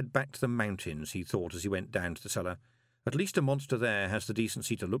think I'll head back to the mountains, he thought as he went down to the cellar. At least a monster there has the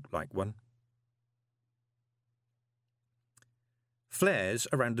decency to look like one. Flares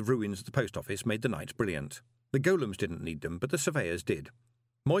around the ruins of the post office made the night brilliant. The golems didn't need them, but the surveyors did.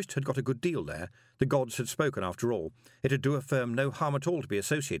 Moist had got a good deal there. The gods had spoken after all. It would do a firm no harm at all to be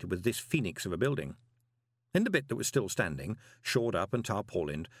associated with this phoenix of a building. In the bit that was still standing, shored up and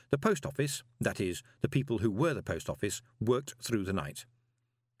tarpaulined, the post office, that is, the people who were the post office, worked through the night.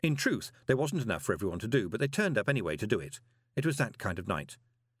 In truth, there wasn't enough for everyone to do, but they turned up anyway to do it. It was that kind of night.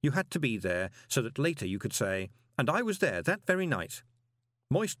 You had to be there so that later you could say, "And I was there that very night."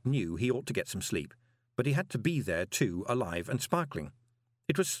 Moist knew he ought to get some sleep, but he had to be there too, alive and sparkling.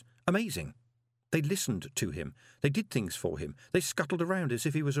 It was amazing. They listened to him. They did things for him. They scuttled around as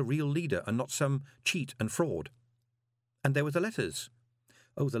if he was a real leader and not some cheat and fraud. And there were the letters.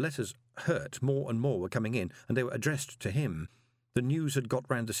 Oh, the letters hurt. More and more were coming in, and they were addressed to him. The news had got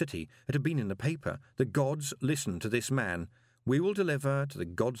round the city. It had been in the paper. The gods listened to this man. We will deliver to the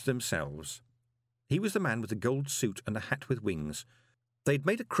gods themselves. He was the man with the gold suit and the hat with wings. They'd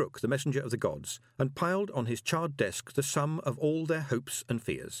made a crook the messenger of the gods, and piled on his charred desk the sum of all their hopes and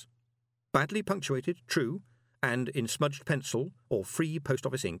fears. Badly punctuated, true, and in smudged pencil or free post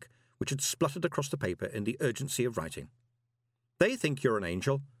office ink, which had spluttered across the paper in the urgency of writing. "They think you're an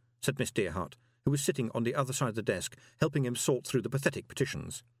angel," said Miss Dearheart, who was sitting on the other side of the desk, helping him sort through the pathetic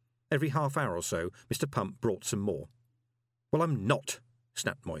petitions. Every half hour or so, Mr. Pump brought some more. "Well, I'm not,"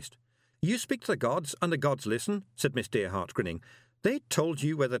 snapped Moist. "You speak to the gods, and the gods listen," said Miss Dearheart, grinning. "They told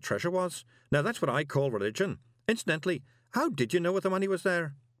you where the treasure was. Now that's what I call religion. Incidentally, how did you know where the money was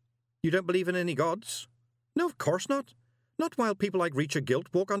there? You don't believe in any gods?" "No, of course not. Not while people like Reacher Guilt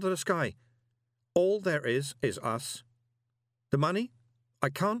walk under the sky. All there is us. The money? I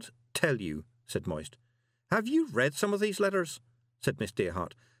can't tell you," said Moist. "Have you read some of these letters?" said Miss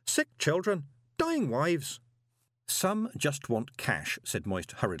Dearheart. "Sick children, dying wives." "Some just want cash," said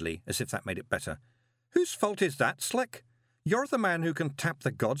Moist hurriedly, as if that made it better. "Whose fault is that, Slick? You're the man who can tap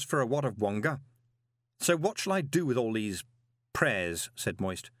the gods for a wad of wonga. So what shall I do with all these prayers?" said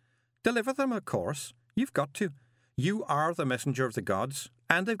Moist. "Deliver them, of course. You've got to. You are the messenger of the gods,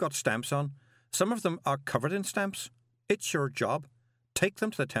 and they've got stamps on. Some of them are covered in stamps. It's your job. Take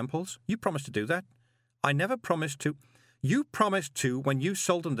them to the temples. You promised to do that. I never promised to. You promised to when you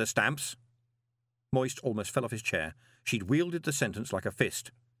sold them the stamps." Moist almost fell off his chair. She'd wielded the sentence like a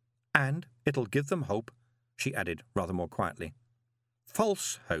fist. "And it'll give them hope," she added, rather more quietly.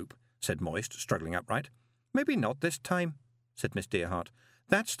 "False hope," said Moist, struggling upright. "Maybe not this time," said Miss Dearheart.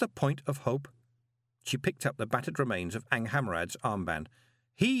 "That's the point of hope." She picked up the battered remains of Anghamrad's armband.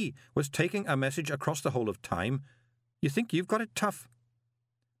 "He was taking a message across the whole of time. You think you've got it tough."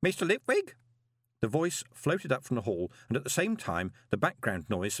 "Mr. Lipwig?" The voice floated up from the hall, and at the same time the background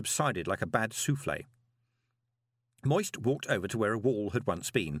noise subsided like a bad souffle. Moist walked over to where a wall had once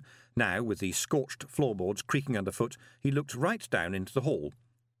been. Now, with the scorched floorboards creaking underfoot, he looked right down into the hall.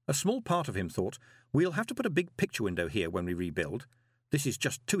 A small part of him thought, "We'll have to put a big picture window here when we rebuild. This is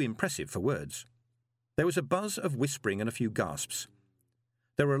just too impressive for words." There was a buzz of whispering and a few gasps.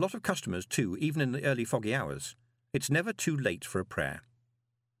 There were a lot of customers, too, even in the early foggy hours. It's never too late for a prayer.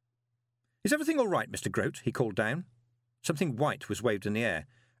 "Is everything all right, Mr. Grote?" he called down. Something white was waved in the air.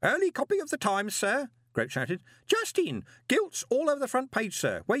 "Early copy of the Times, sir," Grote shouted. "Justine, Guilt's all over the front page,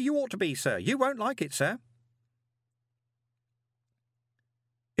 sir. Where you ought to be, sir. You won't like it, sir."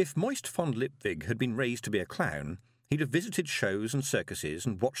 If Moist Fond Lipwig had been raised to be a clown, he'd have visited shows and circuses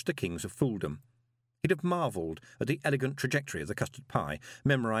and watched the kings of fooldom. He'd have marvelled at the elegant trajectory of the custard pie,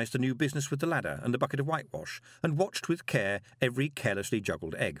 memorised the new business with the ladder and the bucket of whitewash, and watched with care every carelessly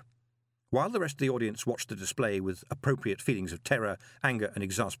juggled egg. While the rest of the audience watched the display with appropriate feelings of terror, anger and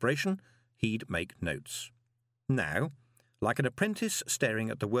exasperation, he'd make notes. Now, like an apprentice staring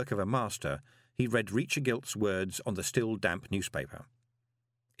at the work of a master, he read Reacher Guilt's words on the still damp newspaper.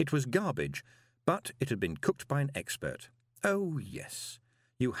 It was garbage, but it had been cooked by an expert. Oh, yes.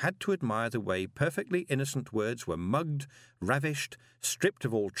 You had to admire the way perfectly innocent words were mugged, ravished, stripped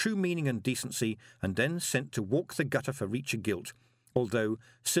of all true meaning and decency, and then sent to walk the gutter for Reacher Guilt, although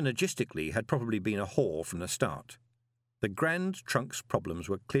synergistically had probably been a whore from the start. The Grand Trunk's problems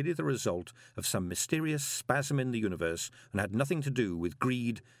were clearly the result of some mysterious spasm in the universe and had nothing to do with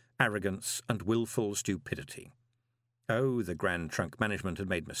greed, arrogance, and willful stupidity. Oh, the Grand Trunk management had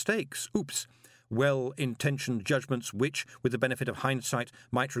made mistakes. Oops. Well-intentioned judgments which, with the benefit of hindsight,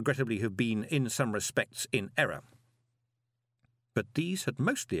 might regrettably have been, in some respects, in error. But these had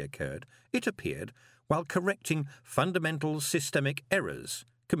mostly occurred, it appeared, while correcting fundamental systemic errors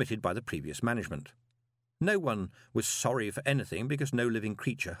committed by the previous management. No one was sorry for anything because no living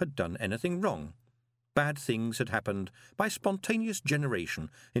creature had done anything wrong. Bad things had happened by spontaneous generation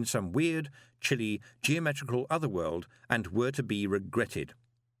in some weird, chilly, geometrical otherworld and were to be regretted.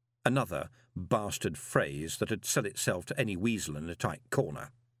 Another bastard phrase that had sell itself to any weasel in a tight corner.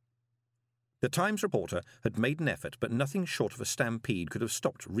 The Times reporter had made an effort, but nothing short of a stampede could have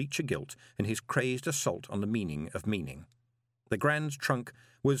stopped Reacher Guilt in his crazed assault on the meaning of meaning. The Grand Trunk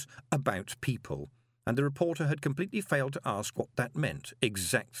was about people, and the reporter had completely failed to ask what that meant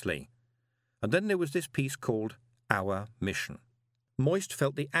exactly. And then there was this piece called Our Mission. Moist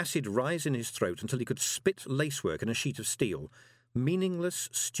felt the acid rise in his throat until he could spit lacework in a sheet of steel. Meaningless,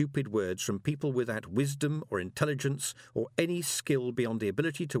 stupid words from people without wisdom or intelligence or any skill beyond the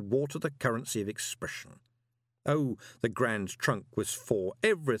ability to water the currency of expression. Oh, the Grand Trunk was for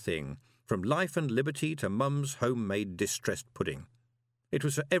everything, from life and liberty to Mum's homemade distressed pudding. It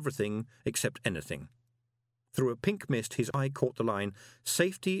was for everything except anything. Through a pink mist his eye caught the line,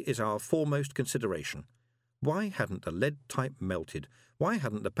 "Safety is our foremost consideration." Why hadn't the lead type melted? Why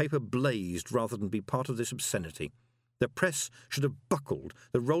hadn't the paper blazed rather than be part of this obscenity? The press should have buckled,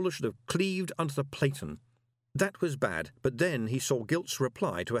 the roller should have cleaved under the platen. That was bad, but then he saw Gilt's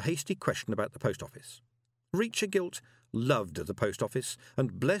reply to a hasty question about the post office. Reacher Gilt loved the post office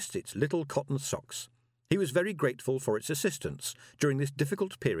and blessed its little cotton socks. He was very grateful for its assistance during this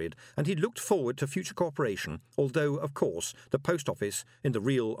difficult period, and he looked forward to future cooperation, although, of course, the post office, in the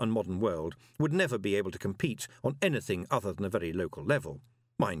real and modern world, would never be able to compete on anything other than a very local level.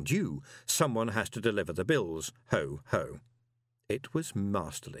 Mind you, someone has to deliver the bills. Ho, ho. It was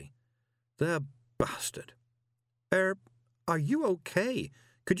masterly. The bastard. Are you okay?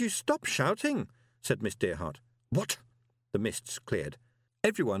 Could you stop shouting?" said Miss Dearhart. "What?" The mists cleared.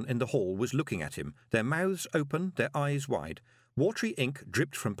 Everyone in the hall was looking at him, their mouths open, their eyes wide. Watery ink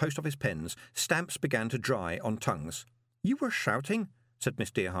dripped from post office pens, stamps began to dry on tongues. "You were shouting," said Miss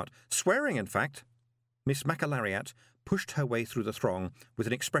Dearhart. "Swearing, in fact." Miss McAlariat pushed her way through the throng with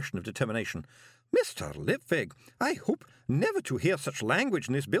an expression of determination. "Mr. Lipwig, I hope never to hear such language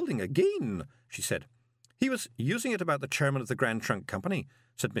in this building again," she said. "He was using it about the chairman of the Grand Trunk Company,"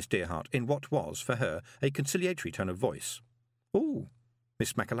 said Miss Dearhart, in what was, for her, a conciliatory tone of voice. "Oh,"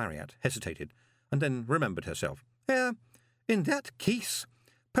 Miss McAlariat hesitated, and then remembered herself. In that case,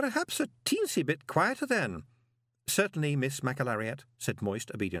 perhaps a teensy bit quieter then." "Certainly, Miss McAlariat," said Moist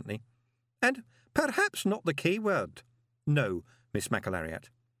obediently. "And perhaps not the K word." "No, Miss McAlariat."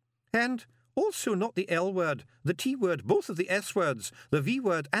 "And also not the L word, the T word, both of the S words, the V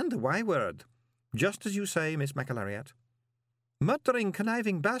word and the Y word." "Just as you say, Miss McAlariat." "Muttering,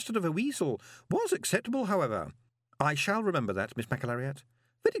 conniving bastard of a weasel was acceptable, however." "I shall remember that, Miss McAlariat."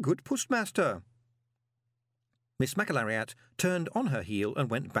 "Very good, postmaster." Miss McAlariat turned on her heel and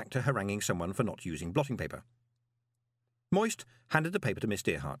went back to haranguing someone for not using blotting paper. Moist handed the paper to Miss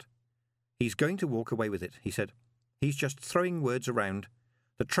Dearhart. "He's going to walk away with it," he said. "He's just throwing words around.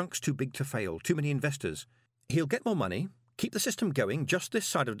 The trunk's too big to fail, too many investors. He'll get more money, keep the system going just this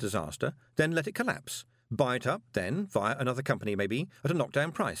side of disaster, then let it collapse. Buy it up, then, via another company maybe, at a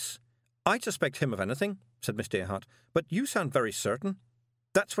knockdown price." "I'd suspect him of anything," said Miss Dearhart, "but you sound very certain."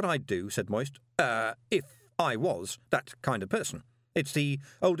 "That's what I'd do," said Moist, if I was that kind of person. It's the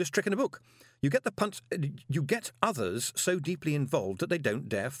oldest trick in the book. You get others so deeply involved that they don't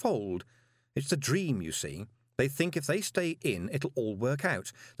dare fold. It's the dream, you see. They think if they stay in, it'll all work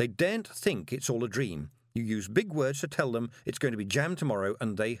out. They daren't think it's all a dream. You use big words to tell them it's going to be jammed tomorrow,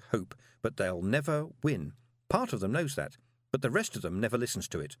 and they hope, but they'll never win. Part of them knows that, but the rest of them never listens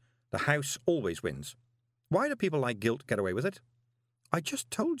to it. The house always wins. Why do people like Gilt get away with it? I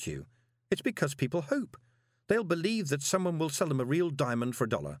just told you. It's because people hope. They'll believe that someone will sell them a real diamond for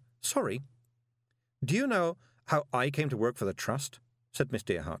 $1. Sorry. "Do you know how I came to work for the Trust?" said Miss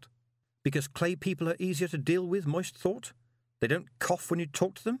Dearhart. "Because clay people are easier to deal with," Moist thought. "They don't cough when you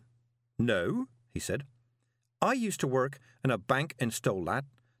talk to them?" "No," he said. "I used to work in a bank in Stolat,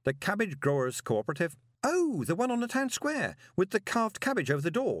 the Cabbage Growers Cooperative." "Oh, the one on the town square, with the carved cabbage over the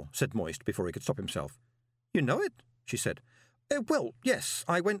door," said Moist before he could stop himself. "You know it?" she said. "Well, yes,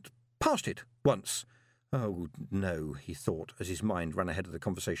 I went past it once." Oh, no, he thought, as his mind ran ahead of the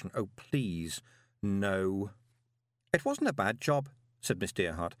conversation. Oh, please, no. "It wasn't a bad job," said Miss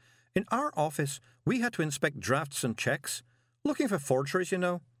Dearhart. "In our office, we had to inspect drafts and checks, looking for forgeries, you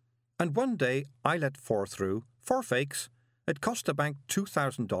know. And one day I let 4 through, 4 fakes. It cost the bank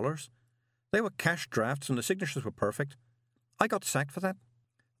 $2,000. They were cash drafts and the signatures were perfect. I got sacked for that.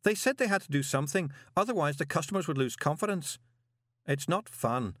 They said they had to do something, otherwise the customers would lose confidence. It's not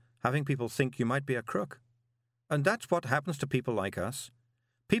fun having people think you might be a crook. And that's what happens to people like us.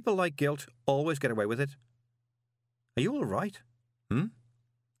 People like Gilt always get away with it." "Are you all right?"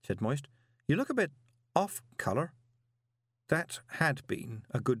 said Moist. "You look a bit off-colour." That had been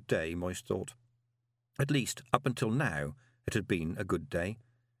a good day, Moist thought. At least, up until now, it had been a good day.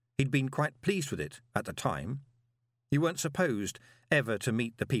 He'd been quite pleased with it at the time. You weren't supposed ever to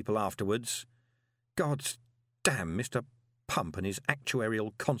meet the people afterwards. God's damn Mr. Pump and his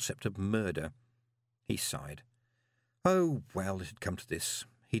actuarial concept of murder. He sighed. Oh, well, it had come to this.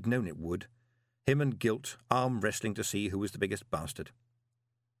 He'd known it would. Him and Gilt arm-wrestling to see who was the biggest bastard.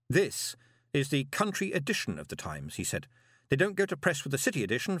 "This is the country edition of the Times," he said. "They don't go to press with the city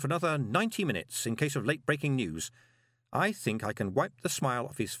edition for another 90 minutes in case of late-breaking news. I think I can wipe the smile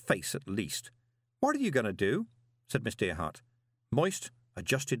off his face at least." "What are you going to do?" said Miss Dearhart. Moist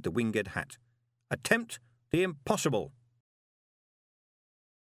adjusted the winged hat. "Attempt the impossible."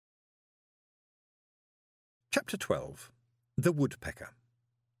 Chapter 12. The Woodpecker.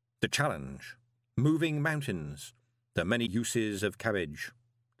 The challenge, moving mountains, the many uses of cabbage,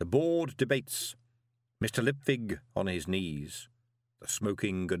 the board debates, Mr. Lipwig on his knees, the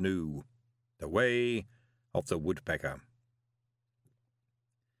smoking canoe, the way of the woodpecker.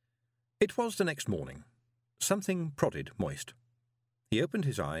 It was the next morning. Something prodded Moist. He opened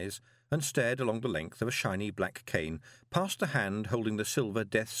his eyes and stared along the length of a shiny black cane, past the hand holding the silver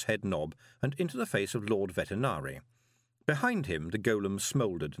death's head knob, and into the face of Lord Vetinari. Behind him the golem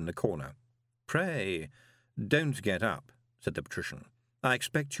smouldered in the corner. "Pray, don't get up," said the patrician. "I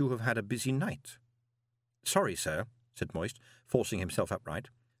expect you have had a busy night." "Sorry, sir," said Moist, forcing himself upright.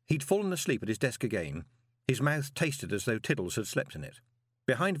 He'd fallen asleep at his desk again. His mouth tasted as though Tiddles had slept in it.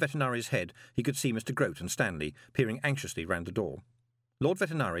 Behind Vetinari's head he could see Mr. Grote and Stanley peering anxiously round the door. Lord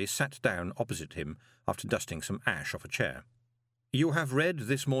Vetinari sat down opposite him after dusting some ash off a chair. "You have read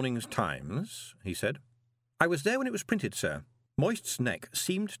this morning's Times?" he said. "I was there when it was printed, sir." Moist's neck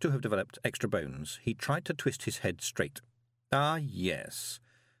seemed to have developed extra bones. He tried to twist his head straight. "Ah, yes.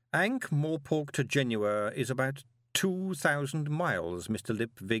 Ankh-Morpork to Genua is about 2,000 miles, Mr.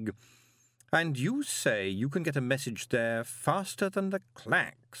 Lipwig. And you say you can get a message there faster than the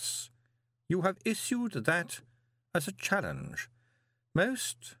clacks. You have issued that as a challenge.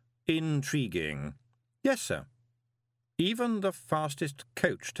 Most intriguing." "Yes, sir." "Even the fastest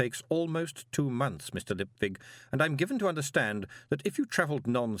coach takes almost 2 months, Mr. Lipwig, and I'm given to understand that if you travelled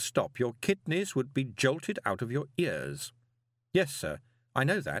non-stop, your kidneys would be jolted out of your ears." "Yes, sir, I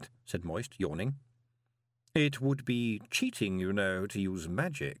know that," said Moist, yawning. "It would be cheating, you know, to use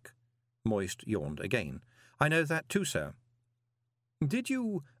magic." Moist yawned again. "I know that too, sir." "Did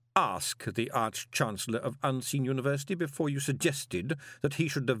you ask the Arch-Chancellor of Unseen University before you suggested that he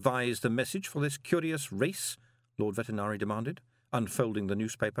should devise the message for this curious race?" Lord Vetinari demanded, unfolding the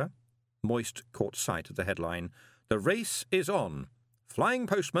newspaper. Moist caught sight of the headline, "The race is on. Flying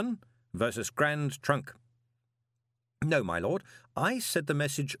Postman versus Grand Trunk." "No, my lord. I said the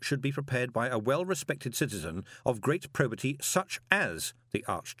message should be prepared by a well-respected citizen of great probity such as the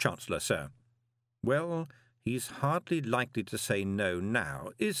Arch-Chancellor, sir." "Well, he's hardly likely to say no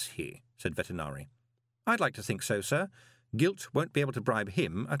now, is he?" said Vetinari. "I'd like to think so, sir. Guilt won't be able to bribe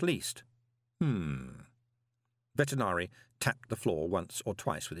him, at least." Vetinari tapped the floor once or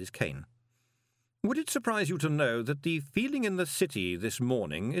twice with his cane. "Would it surprise you to know that the feeling in the city this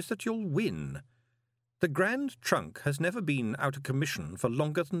morning is that you'll win? The Grand Trunk has never been out of commission for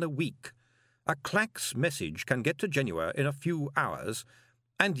longer than a week. A clack's message can get to Genua in a few hours,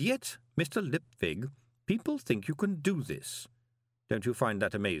 and yet, Mr. Lipwig, people think you can do this. Don't you find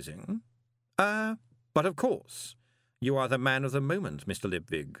that amazing?" But of course, you are the man of the moment, Mr.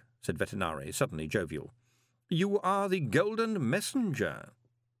 Lipwig," said Vetinari, suddenly jovial. "You are the golden messenger."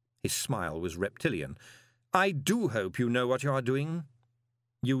 His smile was reptilian. "I do hope you know what you are doing."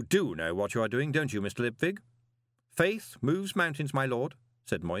 "You do know what you are doing, don't you, Mr. Lipwig?" "Faith moves mountains, my lord,"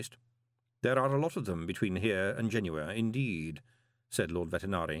 said Moist. "There are a lot of them between here and Genua, indeed," said Lord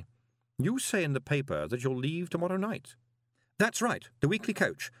Vetinari. "You say in the paper that you'll leave tomorrow night." "That's right, the weekly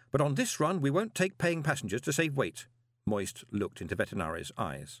coach, but on this run we won't take paying passengers to save weight." Moist looked into Vetinari's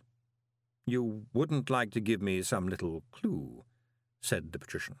eyes. "You wouldn't like to give me some little clue?" said the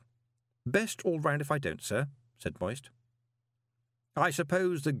patrician. "Best all round if I don't, sir," said Moist. "I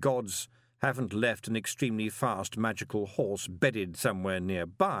suppose the gods haven't left an extremely fast magical horse bedded somewhere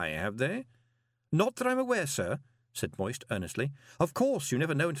nearby, have they?" "Not that I'm aware, sir," said Moist earnestly. "Of course, you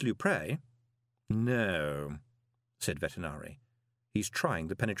never know until you pray." "No," said Vetinari. "He's trying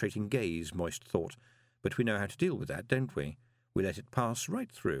the penetrating gaze," Moist thought, "but we know how to deal with that, don't we? We let it pass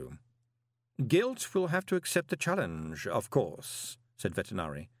right through." "Guilt will have to accept the challenge, of course," said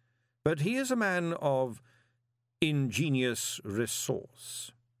Vetinari. "But he is a man of ingenious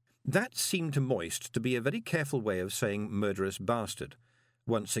resource." That seemed to Moist to be a very careful way of saying murderous bastard.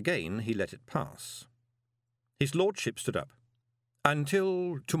 Once again he let it pass. His lordship stood up.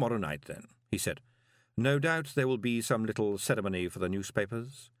 "Until tomorrow night, then," he said. "No doubt there will be some little ceremony for the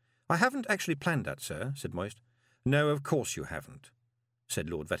newspapers." "I haven't actually planned that, sir," said Moist. "No, of course you haven't," said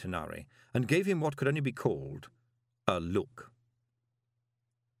Lord Vetinari, and gave him what could only be called a look.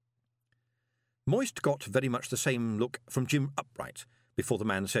 Moist got very much the same look from Jim Upright before the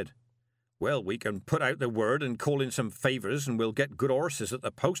man said, "Well, we can put out the word and call in some favours, and we'll get good horses at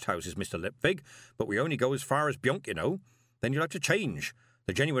the post-houses, Mr. Lipwig, but we only go as far as Bionk, you know. Then you'll have to change.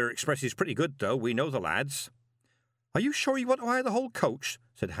 The Genua Express is pretty good, though. We know the lads." "Are you sure you want to hire the whole coach?"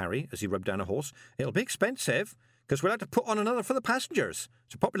 said Harry, as he rubbed down a horse. "It'll be expensive, because we'll have to put on another for the passengers.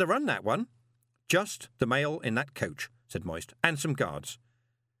 It's a popular run, that one." "Just the mail in that coach," said Moist, "and some guards."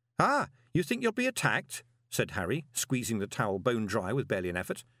 "Ah, you think you'll be attacked?" said Harry, squeezing the towel bone dry with barely an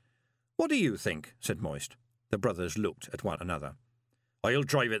effort. "What do you think?" said Moist. The brothers looked at one another. "I'll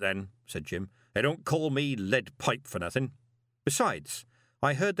drive it then," said Jim. "They don't call me Lead Pipe for nothing." "Besides,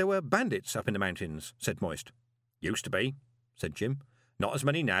 I heard there were bandits up in the mountains," said Moist. "Used to be," said Jim. "Not as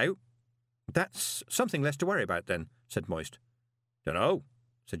many now." "That's something less to worry about then," said Moist. "Dunno,"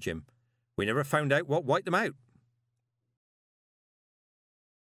 said Jim. "We never found out what wiped them out."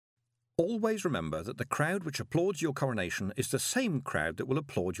 Always remember that the crowd which applauds your coronation is the same crowd that will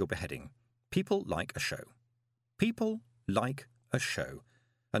applaud your beheading. People like a show. People like a show.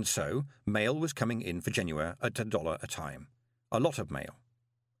 And so, mail was coming in for Genua at $1 a time. A lot of mail.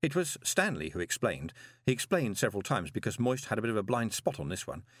 It was Stanley who explained. He explained several times because Moist had a bit of a blind spot on this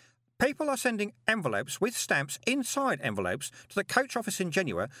one. "People are sending envelopes with stamps inside envelopes to the coach office in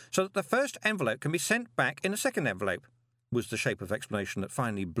Genua so that the first envelope can be sent back in a second envelope," was the shape of explanation that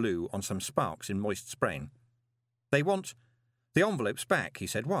finally blew on some sparks in Moist's brain. "They want the envelopes back," he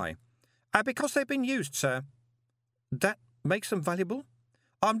said. "Why?" Because they've been used, sir." "That makes them valuable?"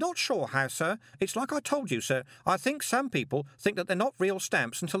 "I'm not sure how, sir. It's like I told you, sir. I think some people think that they're not real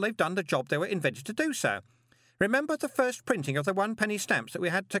stamps until they've done the job they were invented to do, sir. Remember the first printing of the 1-penny stamps that we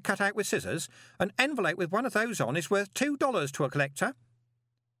had to cut out with scissors? An envelope with one of those on is worth $2 to a collector."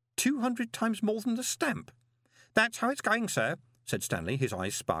 200 times more than the stamp. "That's how it's going, sir," said Stanley, his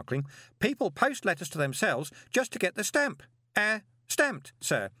eyes sparkling. "People post letters to themselves just to get the stamp. Stamped,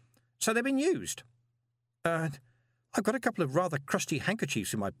 sir. So they've been used." "I've got a couple of rather crusty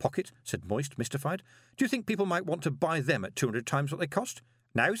handkerchiefs in my pocket," said Moist, mystified. "Do you think people might want to buy them at 200 times what they cost?"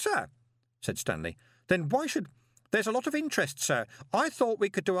 "No, sir," said Stanley. "Then why should—" "There's a lot of interest, sir. I thought we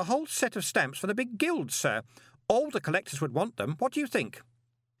could do a whole set of stamps for the big guilds, sir. All the collectors would want them. What do you think?"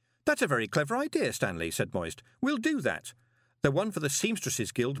 "That's a very clever idea, Stanley," said Moist. "We'll do that. The one for the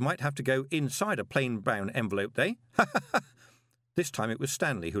Seamstresses Guild might have to go inside a plain brown envelope, eh?" This time it was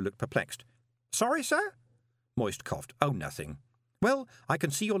Stanley who looked perplexed. "Sorry, sir?" Moist coughed. "Oh, nothing." "Well, I can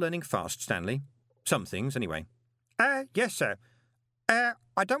see you're learning fast, Stanley. Some things, anyway." Yes, sir.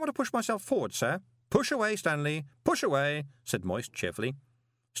 I don't want to push myself forward, sir." "Push away, Stanley, push away," said Moist cheerfully.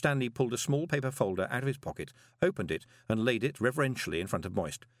 Stanley pulled a small paper folder out of his pocket, opened it, and laid it reverentially in front of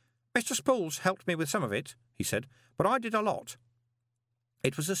Moist. "Mr. Spools helped me with some of it," he said, "but I did a lot."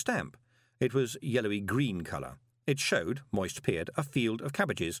 It was a stamp. It was yellowy-green colour. It showed, Moist peered, a field of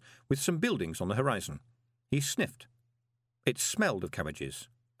cabbages, with some buildings on the horizon. He sniffed. It smelled of cabbages.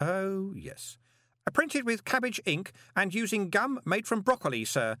 Oh, yes. "Printed with cabbage ink and using gum made from broccoli,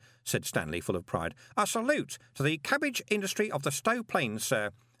 sir," said Stanley, full of pride. "A salute to the cabbage industry of the Stowe Plains,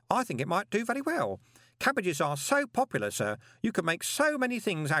 sir. I think it might do very well. Cabbages are so popular, sir. You can make so many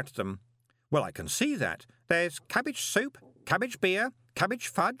things out of them." "Well, I can see that. There's cabbage soup, cabbage beer, cabbage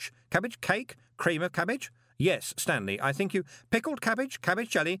fudge, cabbage cake, cream of cabbage." "Yes, Stanley, I think you—" "Pickled cabbage, cabbage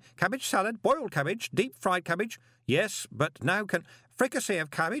jelly, cabbage salad, boiled cabbage, deep-fried cabbage." "Yes, but now can—" "Fricassee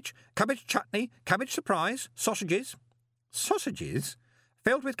of cabbage, cabbage chutney, cabbage surprise, sausages." "Sausages?"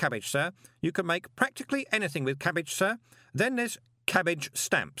 "Filled with cabbage, sir. You can make practically anything with cabbage, sir. Then there's cabbage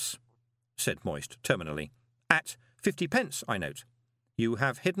stamps," said Moist terminally. "At 50 pence, I note." "You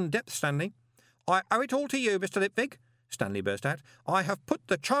have hidden depth, Stanley." "I owe it all to you, Mr. Lipwig," Stanley burst out. "I have put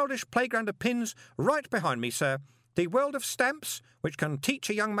the childish playground of pins right behind me, sir. The world of stamps, which can teach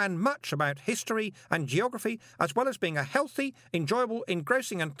a young man much about history and geography, as well as being a healthy, enjoyable,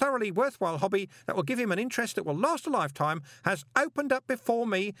 engrossing and thoroughly worthwhile hobby that will give him an interest that will last a lifetime, has opened up before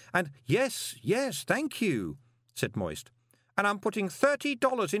me, and—" "Yes, thank you," said Moist. "And I'm putting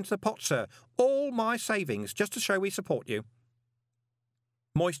 $30 into the pot, sir, all my savings, just to show we support you."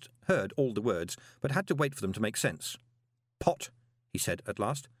 Moist heard all the words, but had to wait for them to make sense. "Pot," he said at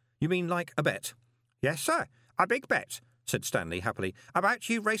last. "You mean like a bet?" "Yes, sir, a big bet," said Stanley happily, "about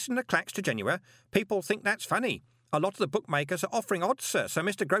you racing the clacks to Genua. People think that's funny. A lot of the bookmakers are offering odds, sir, so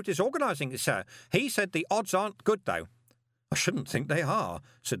Mr. Grote is organising it, sir. He said the odds aren't good, though." "I shouldn't think they are,"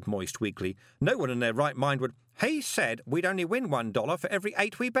 said Moist weakly. "No one in their right mind would—" "He said we'd only win $1 for every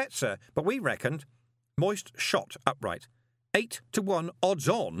 8 we bet, sir, but we reckoned—" Moist shot upright. 8 to 1 odds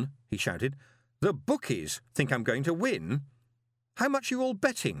on," he shouted. "The bookies think I'm going to win? How much are you all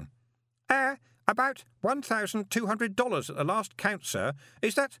betting?" About $1,200 at the last count, sir.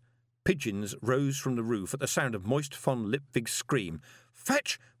 Is that—" Pigeons rose from the roof at the sound of Moist von Lipwig's scream.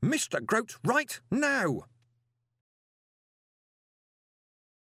 "Fetch Mr. Grote right now!"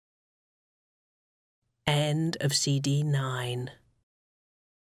 End of CD 9.